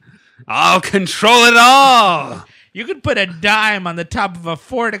you. I'll control it all. you could put a dime on the top of a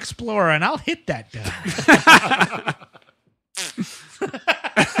Ford Explorer, and I'll hit that dime.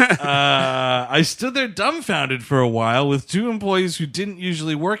 I stood there dumbfounded for a while with two employees who didn't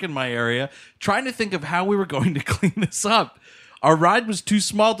usually work in my area, trying to think of how we were going to clean this up. Our ride was too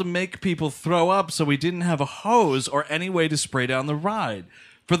small to make people throw up, so we didn't have a hose or any way to spray down the ride.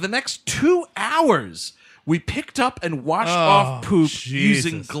 For the next 2 hours, we picked up and washed off poop Jesus.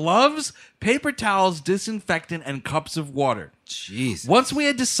 using gloves, paper towels, disinfectant, and cups of water. Jeez. Once we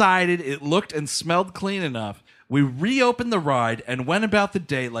had decided it looked and smelled clean enough, we reopened the ride and went about the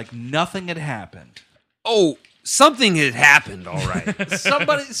day like nothing had happened. Oh, something had happened, all right.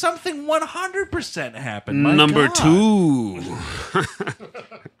 Something 100% happened. My Number God. 2.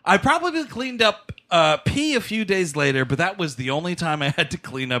 I probably cleaned up pee a few days later, but that was the only time I had to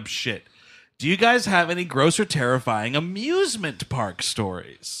clean up shit. Do you guys have any gross or terrifying amusement park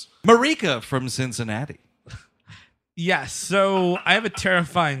stories? Marika from Cincinnati. Yes, so I have a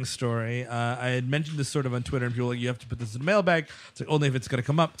terrifying story. I had mentioned this sort of on Twitter, and people were like, you have to put this in a mailbag. It's like, only if it's going to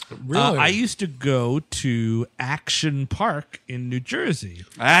come up. Really? I used to go to Action Park in New Jersey.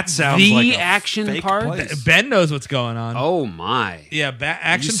 That sounds The like a Action fake Park? place. Ben knows what's going on. Oh, my. Yeah, You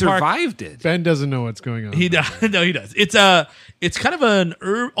Action Park. survived it. Ben doesn't know what's going on. He does. No, he does. It's kind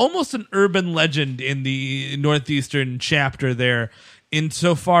of almost an urban legend in the northeastern chapter there,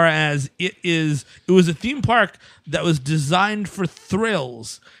 insofar as it was a theme park that was designed for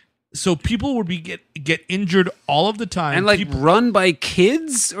thrills. So people would get injured all of the time. And, people, run by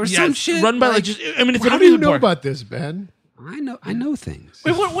kids or some shit? run by it's How an do you amusement know park. about this, Ben? I know things.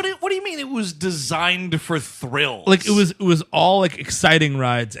 Wait, what do you mean it was designed for thrills? Like it was all like exciting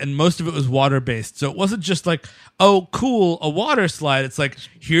rides, and most of it was water based. So it wasn't just like, oh, cool, a water slide. It's like,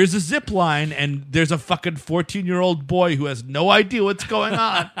 here's a zip line, and there's a fucking 14-year-old boy who has no idea what's going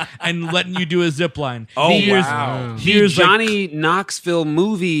on, and letting you do a zip line. Oh, The Here's Johnny Knoxville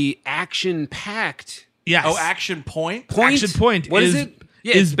movie, action packed. Yes. Oh, Action Point? Action Point What is is- it?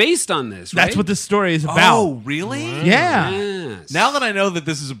 Yeah, is- it's based on this, right? That's what this story is about. Oh, really? Yeah. Yes. Now that I know that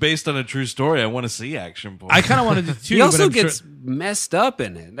this is based on a true story, I want to see Action Point. I kind of wanted to too. He also but I'm gets sure- messed up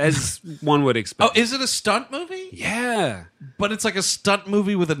in it, as one would expect. Oh, is it a stunt movie? Yeah. But it's like a stunt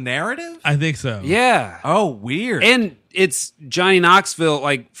movie with a narrative? I think so. Yeah. Oh, weird. And it's Johnny Knoxville,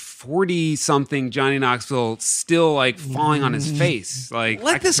 like 40-something Johnny Knoxville, still like falling on his face. Like,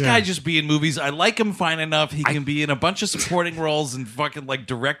 Let this guy just be in movies. I like him fine enough. He can be in a bunch of supporting roles in fucking like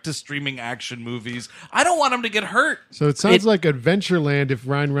direct to streaming action movies. I don't want him to get hurt. So it sounds like Adventureland if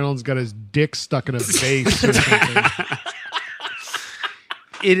Ryan Reynolds got his dick stuck in a vase or something.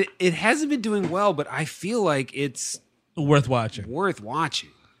 it hasn't been doing well, but I feel like it's Worth watching. worth watching.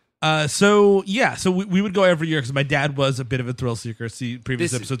 So we would go every year because my dad was a bit of a thrill seeker. See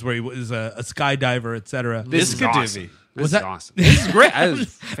previous episodes where he was a skydiver, etc. This is Biscuit awesome. Divvy. This is that- awesome. This is great. That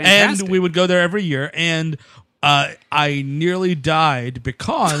was fantastic. And we would go there every year, and I nearly died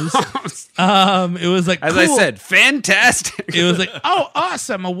because it was like, As cool. I said, fantastic. It was like, oh,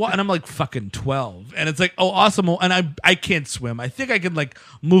 awesome. And I'm like fucking 12. And it's like, oh, awesome. And I can't swim. I think I can like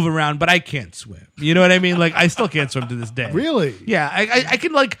move around, but I can't swim. You know what I mean? Like, I still can't swim to this day. Really? Yeah. I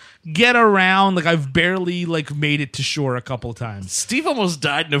can like get around. Like, I've barely like made it to shore a couple times. Steve almost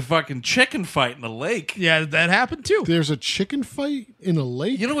died in a fucking chicken fight in a lake. Yeah, that happened too. There's a chicken fight in a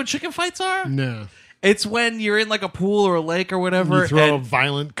lake? You know what chicken fights are? No. It's when you're in like a pool or a lake or whatever, You throw a and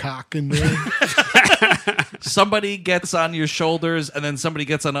violent cock in there. somebody gets on your shoulders and then somebody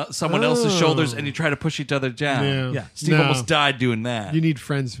gets on someone else's shoulders and you try to push each other down. Yeah. Steve No. almost died doing that. You need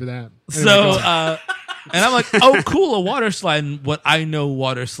friends for that. So, and I'm like, oh, cool, a water slide. And what I know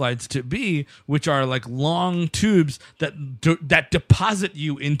water slides to be, which are like long tubes that deposit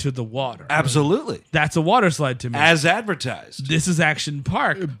you into the water. Absolutely. That's a water slide to me. As advertised. This is Action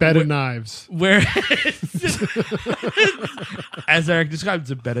Park. Bed of knives. Where, as Eric described,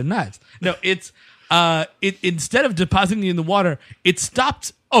 it's a bed of knives. No, it's instead of depositing you in the water, it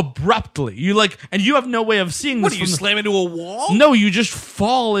stops abruptly. You like, and you have no way of seeing this. What, do you from the- slam into a wall? No, you just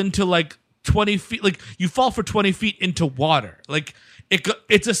fall into like 20 feet. Like you fall for 20 feet into water. Like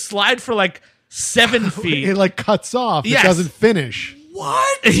it's a slide for like 7 feet. It like cuts off. Yes. It doesn't finish.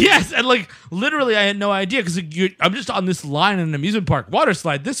 What? Yes, and like literally, I had no idea because I'm just on this line in an amusement park. Water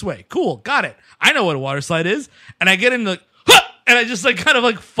slide this way. Cool, got it. I know what a water slide is, and I get in like, and I just like kind of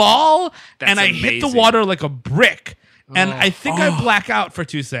like fall, and I hit the amazing. water like a brick, and I think I black out for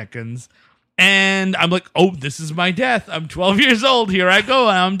 2 seconds, and I'm like, oh, this is my death. I'm 12 years old. Here I go.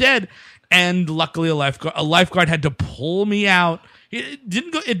 I'm dead. And luckily, a lifeguard had to pull me out. It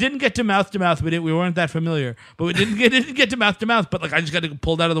didn't get to mouth, but we weren't that familiar. But it didn't get to mouth. But like I just got to get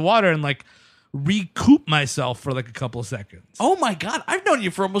pulled out of the water and like recoup myself for like a couple of seconds. Oh my God. I've known you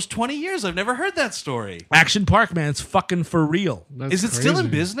for almost 20 years. I've never heard that story. Action Park, man, it's fucking for real. That's Is it still in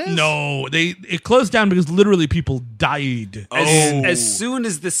crazy. business? No, it closed down because literally people died. As soon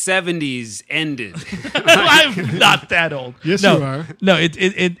as the 70s ended. I'm not that old. Yes, no, you are. No,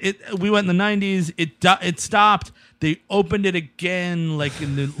 we went in the 90s. It stopped. They opened it again like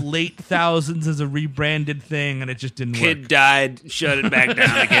in the late thousands as a rebranded thing, and it just didn't Kid work. died, shut it back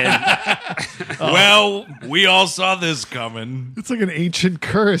down again. Well, we all saw this coming. It's like an ancient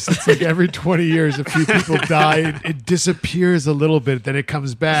curse. It's like every 20 years, a few people die. It disappears a little bit, then it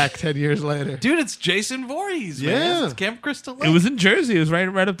comes back 10 years later. Dude, it's Jason Voorhees, man. Yeah. It's Camp Crystal Lake. It was in Jersey. It was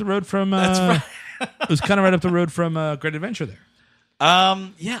right up the road from. That's right. It was kind of right up the road from Great Adventure there.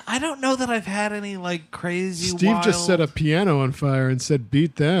 Yeah, I don't know that I've had any like crazy Steve wild... just set a piano on fire and said,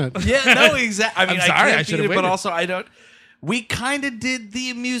 beat that. Yeah, no, exactly. I mean, I'm sorry, I I can't should've beat it, but waited. also I don't... We kind of did the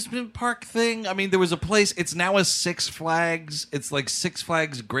amusement park thing. I mean, there was a place. It's now a Six Flags. It's like Six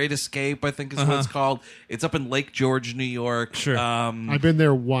Flags Great Escape, I think is what it's called. It's up in Lake George, New York. Sure. I've been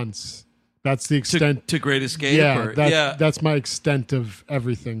there once. That's the extent. To Great Escape? Yeah, or- that's my extent of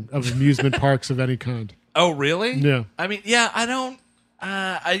everything, of amusement parks of any kind. Oh, really? Yeah. I mean, yeah, I don't...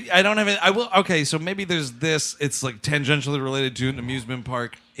 I don't have it. I will. Okay, so maybe there's this. It's like tangentially related to an amusement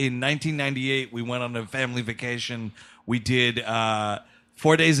park. In 1998, we went on a family vacation. We did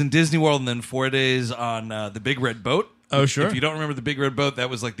 4 days in Disney World and then 4 days on the Big Red Boat. Oh, sure. If you don't remember the Big Red Boat, that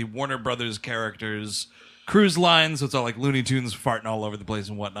was like the Warner Brothers characters cruise lines, so it's all like Looney Tunes farting all over the place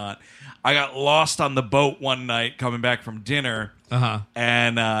and whatnot. I got lost on the boat one night coming back from dinner.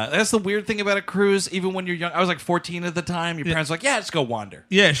 And that's the weird thing about a cruise. Even when you're young, I was like 14 at the time. Your parents were like, yeah, just go wander.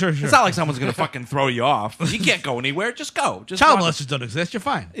 Yeah, sure. It's not like someone's going to fucking throw you off. You can't go anywhere. Just go. Just Child wander. molesters don't exist. You're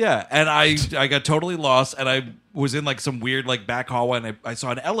fine. Yeah, and I got totally lost, and I was in like some weird like back hallway, and I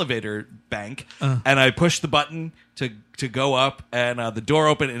saw an elevator bank, and I pushed the button to go up, and the door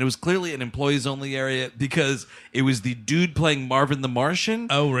opened, and it was clearly an employees only area because it was the dude playing Marvin the Martian.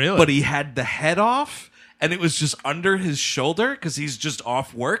 Oh, really? But he had the head off. And it was just under his shoulder because he's just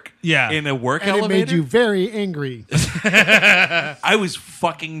off work. Yeah. In a work And elevator. it made you very angry. I was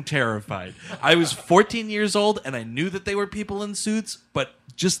fucking terrified. I was 14 years old and I knew that they were people in suits, but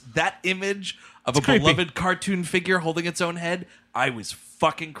just that image of a creepy. beloved cartoon figure holding its own head, I was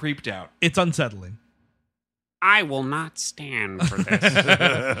fucking creeped out. It's unsettling. I will not stand for this.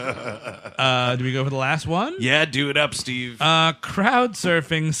 Do we go for the last one? Yeah, do it up, Steve. Crowd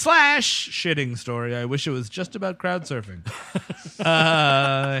surfing / shitting story. I wish it was just about crowd surfing.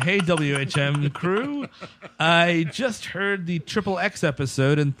 Hey, WHM crew. I just heard the Triple X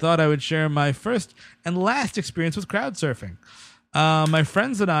episode and thought I would share my first and last experience with crowd surfing. My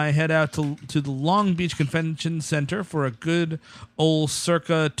friends and I head out to the Long Beach Convention Center for a good old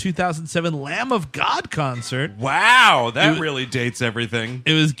circa 2007 Lamb of God concert. Wow, that really dates everything.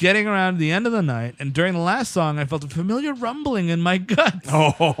 It was getting around the end of the night, and during the last song, I felt a familiar rumbling in my guts.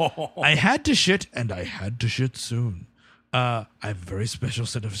 Oh. I had to shit, and I had to shit soon. I have a very special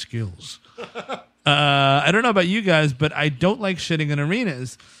set of skills. I don't know about you guys, but I don't like shitting in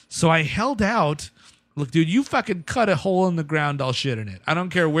arenas, so I held out. Look, dude, you fucking cut a hole in the ground, I'll shit in it. I don't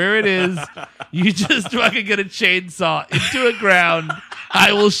care where it is. You just fucking get a chainsaw into a ground.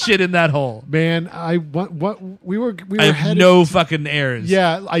 I will shit in that hole. Man, we were I have headed no fucking airs.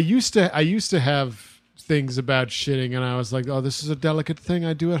 Yeah, I used to have things about shitting, and I was like, oh, this is a delicate thing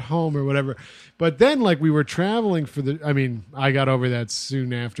I do at home or whatever. But then, like, we were traveling I got over that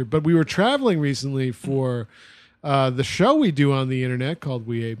soon after, but we were traveling recently for the show we do on the internet called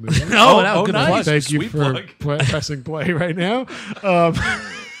We Ate Movies. Good nice. plug. Thank you Sweet for plug. pressing play right now.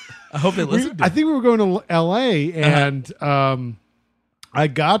 I hope they listen to I it. think we were going to L.A. and I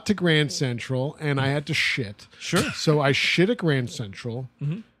got to Grand Central and I had to shit. Sure. So I shit at Grand Central,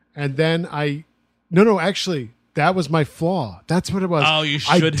 and then actually. That was my flaw. That's what it was. Oh, you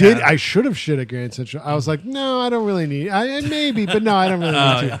should have. have. I should have shit at Grand Central. I was like, no, I don't really need. Maybe, but no, I don't really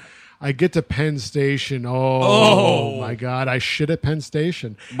need to. Yeah. I get to Penn Station. Oh my God! I shit at Penn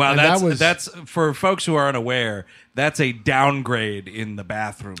Station. Wow, And that's for folks who are unaware. That's a downgrade in the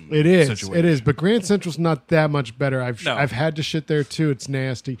bathroom. It is. situation. It is. But Grand Central's not that much better. I've had to shit there too. It's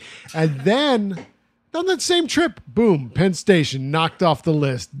nasty. And then on that same trip, boom, Penn Station knocked off the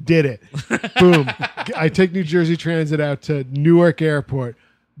list. Did it. Boom. I take New Jersey Transit out to Newark Airport.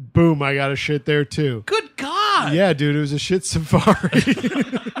 Boom, I got to shit there too. Good God. Yeah, dude, it was a shit safari.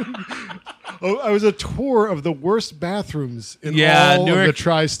 I was a tour of the worst bathrets in all Newark, of the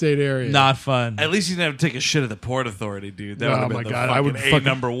tri-state area. Not fun. At least you didn't have to take a shit at the Port Authority, dude. That would Oh have been my the God, fucking I would fucking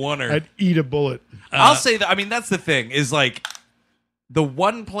number one. I'd eat a bullet. I'll say that. I mean, that's the thing. Is like the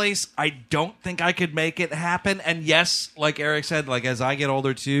one place I don't think I could make it happen. And yes, like Eric said, like as I get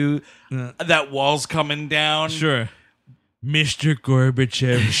older too, that wall's coming down. Sure. Mr.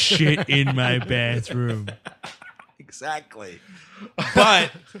 Gorbachev shit in my bathroom. Exactly.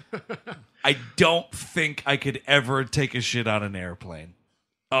 But I don't think I could ever take a shit on an airplane.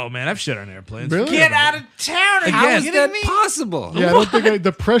 Oh, man, I've shit on airplanes. Really? Get out of town again. How is Kidding that me? possible? Yeah, I don't think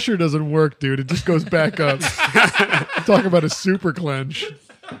the pressure doesn't work, dude. It just goes back up. Talk about a super clench.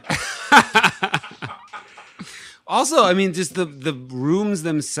 Also, I mean, just the rooms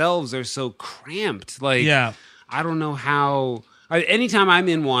themselves are so cramped. Like, Yeah. I don't know how. Anytime I'm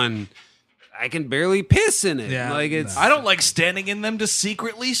in one, I can barely piss in it. Yeah. Like it's. I don't like standing in them to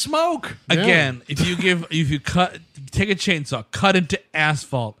secretly smoke. Again, if you take a chainsaw, cut into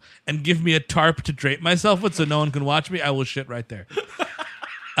asphalt, and give me a tarp to drape myself with so no one can watch me, I will shit right there.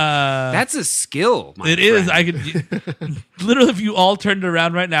 That's a skill. My It is. friend. I could literally, if you all turned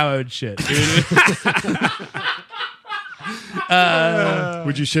around right now, I would shit.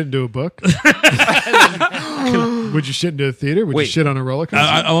 Would you shit into a book? Would you shit into a theater? Would you Wait. shit on a roller coaster?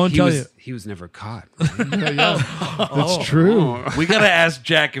 I won't tell you. He was never caught. That's true. We gotta ask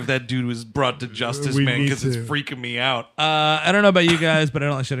Jack if that dude was brought to justice, We man, need because it's to. freaking me out. I don't know about you guys, but I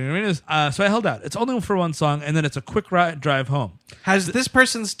don't like shitting in arenas. So I held out. It's only for one song, and then it's a quick drive home. Has this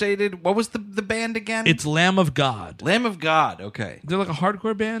person stated what was the band again? It's Lamb of God. Lamb of God. Okay. They're like a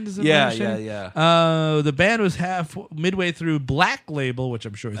hardcore band. Is it? Yeah, my understanding? yeah. The band was midway through Black Label, which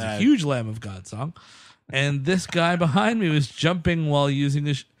I'm sure is a huge Lamb of God song. and this guy behind me was jumping while using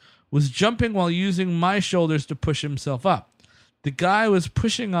my shoulders to push himself up. The guy was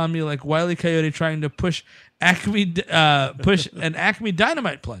pushing on me like Wile E. Coyote trying to push an Acme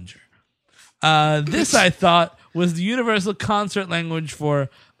Dynamite plunger. This, I thought, was the universal concert language for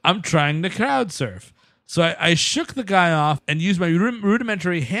I'm trying to crowd surf. So I shook the guy off and used my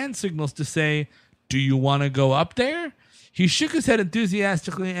rudimentary hand signals to say, "Do you want to go up there?" He shook his head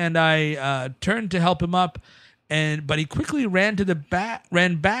enthusiastically, and I turned to help him up, but he quickly ran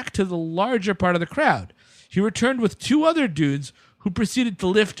back to the larger part of the crowd. He returned with two other dudes who proceeded to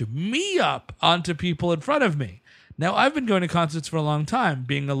lift me up onto people in front of me. Now, I've been going to concerts for a long time,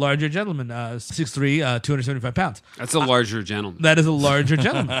 being a larger gentleman, 6'3", 275 pounds. That's a larger gentleman. That is a larger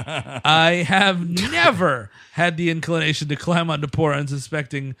gentleman. I have never had the inclination to climb onto poor,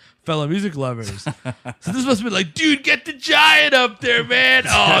 unsuspecting fellow music lovers. So this must have been like, dude, get the giant up there, man.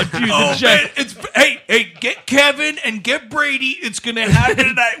 Oh, dude, the giant. Man, hey, get Kevin and get Brady. It's going to happen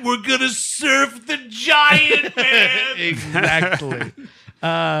tonight. We're going to surf the giant, man. Exactly.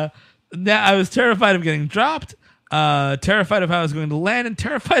 Now, I was terrified of getting dropped. Terrified of how I was going to land, and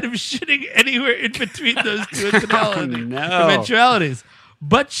terrified of shitting anywhere in between those two eventualities.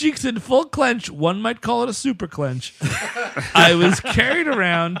 Butt cheeks in full clench, one might call it a super clench. I was carried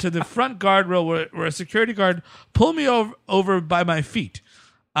around to the front guardrail where a security guard pulled me over by my feet.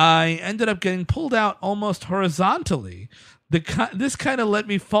 I ended up getting pulled out almost horizontally. This kind of let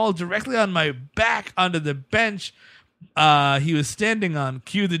me fall directly on my back onto the bench he was standing on.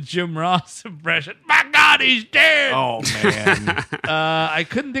 Cue the Jim Ross impression. My God, he's dead. Oh, man. I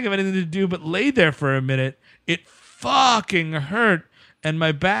couldn't think of anything to do but lay there for a minute. It fucking hurt, and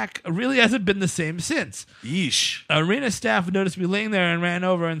my back really hasn't been the same since. Yeesh. Arena staff noticed me laying there and ran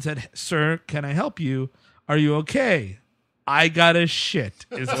over and said, "Sir, can I help you? Are you okay?" "I got a shit,"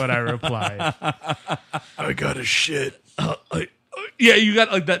 is what I replied. I got a shit. Yeah, you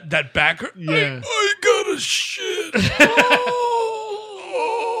got like that back. Yeah. I got a shit.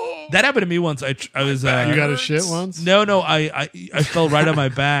 That happened to me once. I was. You got a shit once? No. I fell right on my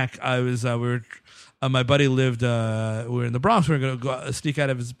back. I was. My buddy lived. We were in the Bronx. We were going to go sneak out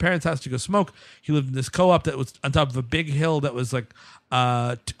of his parents' house to go smoke. He lived in this co-op that was on top of a big hill that was like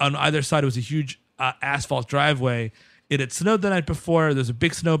on either side. It was a huge asphalt driveway. It had snowed the night before. There's a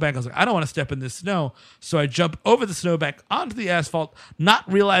big snowbank. I was like, I don't want to step in this snow. So I jump over the snowbank onto the asphalt, not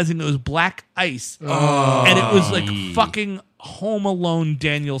realizing it was black ice. Oh. And it was like fucking Home Alone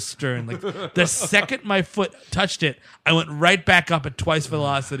Daniel Stern. Like the second my foot touched it, I went right back up at twice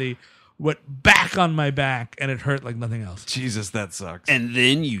velocity, went back on my back, and it hurt like nothing else. Jesus, that sucks. And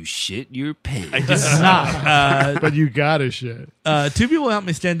then you shit your pants. I did not. But you got a shit. Two people helped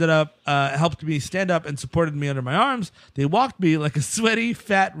me stand up, and supported me under my arms. They walked me like a sweaty,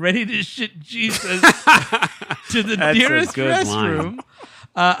 fat, ready to shit Jesus to the nearest restroom.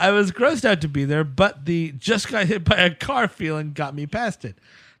 I was grossed out to be there, but the just got hit by a car feeling got me past it.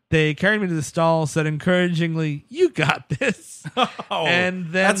 They carried me to the stall, said encouragingly, "You got this." And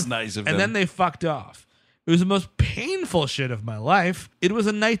then, that's nice of them. And then they fucked off. It was the most painful shit of my life. It was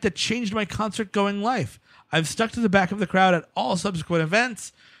a night that changed my concert-going life. I've stuck to the back of the crowd at all subsequent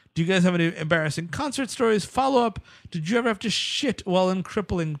events. Do you guys have any embarrassing concert stories? Follow-up, did you ever have to shit while in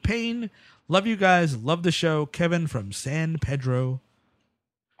crippling pain? Love you guys. Love the show. Kevin from San Pedro.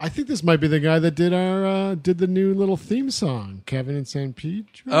 I think this might be the guy that did the new little theme song, Kevin and San Pedro.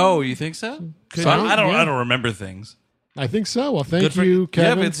 Oh, you think so? I don't remember things. I think so. Well, thank Good you,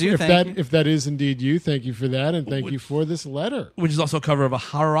 Kevin. Yeah, it's you, thank you. If that is indeed you, thank you for that, and thank you for this letter. Which is also a cover of a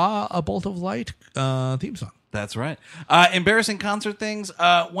Hurrah, a Bolt of Light theme song. That's right. Embarrassing concert things.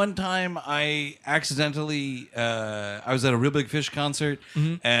 One time I accidentally, I was at a Real Big Fish concert,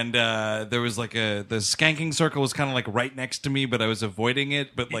 and there was like the skanking circle was kind of like right next to me, but I was avoiding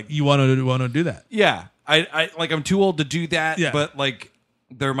it. But like, You want to do that? yeah, I like I'm too old to do that. Yeah. But like,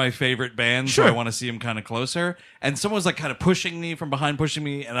 they're my favorite band, Sure. so I want to see them kind of closer. And someone was like kind of pushing me from behind,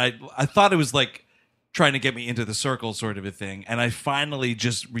 and I thought it was like trying to get me into the circle sort of a thing. And I finally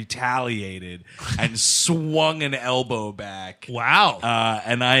just retaliated and swung an elbow back. Wow.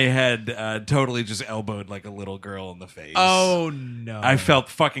 And I had totally just elbowed like a little girl in the face. Oh, no. I felt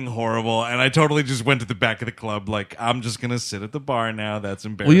fucking horrible. And I totally just went to the back of the club like, I'm just going to sit at the bar now. That's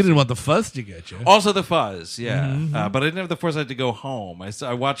embarrassing. Well, you didn't want the fuzz to get you. Also the fuzz, yeah. But I didn't have the foresight to go home.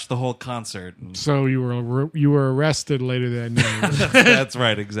 I watched the whole concert. And So you were arrested later that night. that's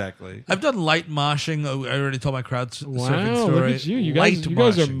right, exactly. I've done light moshing surfing. I already told my crowd surfing Wow, story. look at you. You Light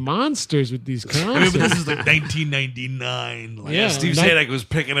guys are washing. monsters with these I mean, concepts. but this is like 1999. Like, Yeah. Steve Zadek was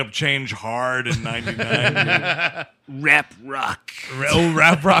picking up change hard in 99. Rap rock. Oh,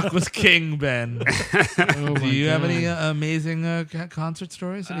 rap rock was king, Ben. Oh Do my you have God. any amazing concert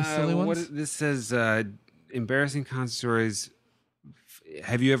stories? Any silly ones? This says embarrassing concert stories.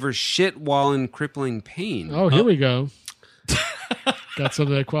 Have you ever shit while in crippling pain? Oh, here we go. Got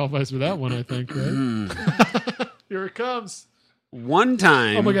something that qualifies for that one, I think, right? Here it comes. One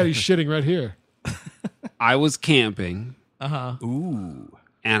time, Oh my God, he's shitting right here. I was camping. Ooh.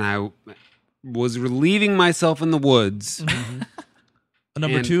 And I was relieving myself in the woods. A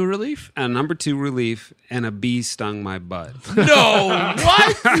number and- 2 relief? A number 2 relief, and a bee stung my butt. No,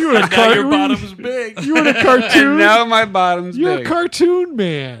 what? You were a Now your cartoon. bottom's big. You were a cartoon. And now my bottom's You're big. a cartoon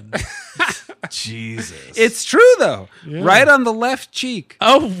man. Jesus. It's true though. Yeah. Right on the left cheek.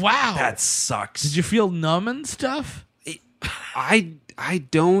 Oh, wow. That sucks. Did you feel numb and stuff? I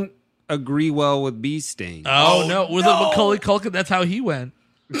don't agree well with bee stings. Oh, no. Was it Macaulay Culkin? That's how he went.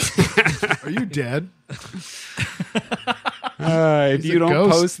 Are you dead? If He's you a don't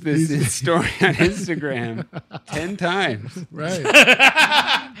ghost. post this He's- story on Instagram 10 times, Right.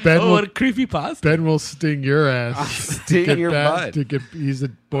 Ben, Oh, will, what a creepy pasta. Ben will sting your ass. sting Get your that- butt. He's a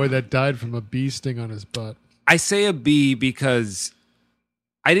boy that died from a bee sting on his butt. I say a bee because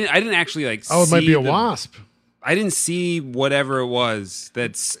I didn't actually like. Oh, it might see be a the- wasp. I didn't see whatever it was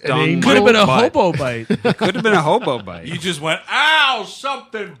that stung. angel? Could have been a my butt. hobo bite. Could have been a hobo bite. You just went, ow,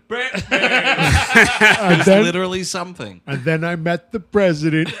 something bit me. And It's then, literally something. and then I met the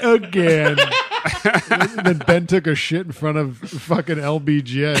president again. And then Ben took a shit in front of fucking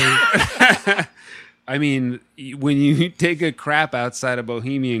LBJ. I mean, when you take a crap outside of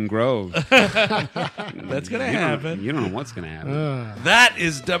Bohemian Grove, That's going to happen. you don't know what's going to happen. That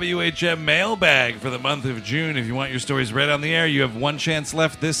is WHM Mailbag for the month of June. If you want your stories read on the air, you have one chance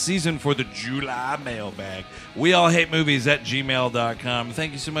left this season for the July Mailbag. We all hate movies at gmail.com.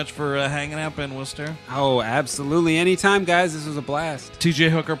 Thank you so much for hanging out, Ben Worcester. Oh, absolutely. Anytime, guys. This was a blast. TJ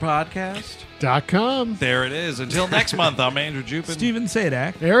Hooker Podcast. .com. There it is. Until next month, I'm Andrew Jupin. Steven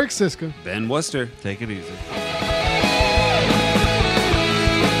Sadak. Eric Siska. Ben Worcester. Take it easy.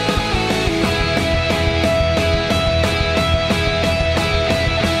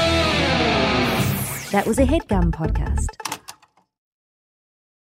 That was a HeadGum podcast.